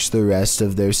match the rest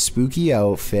of their spooky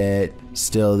outfit.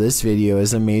 Still, this video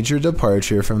is a major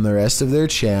departure from the rest of their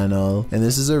channel, and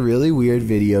this is a really weird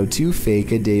video to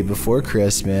fake a day before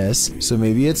Christmas, so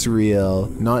maybe it's real,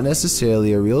 not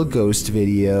necessarily a real ghost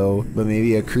video, but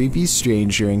maybe a creepy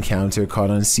stranger encounter caught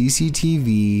on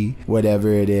CCTV.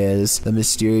 Whatever it is, the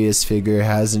mysterious figure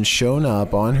hasn't shown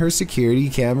up on her security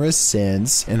cameras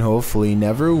since, and hopefully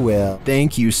never will.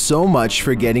 Thank you so much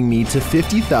for getting me to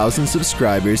 50,000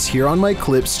 subscribers here on my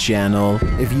Clips channel.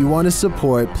 If you want to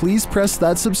support, please press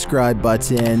that subscribe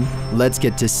button. Let's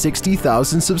get to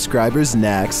 60,000 subscribers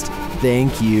next.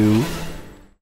 Thank you.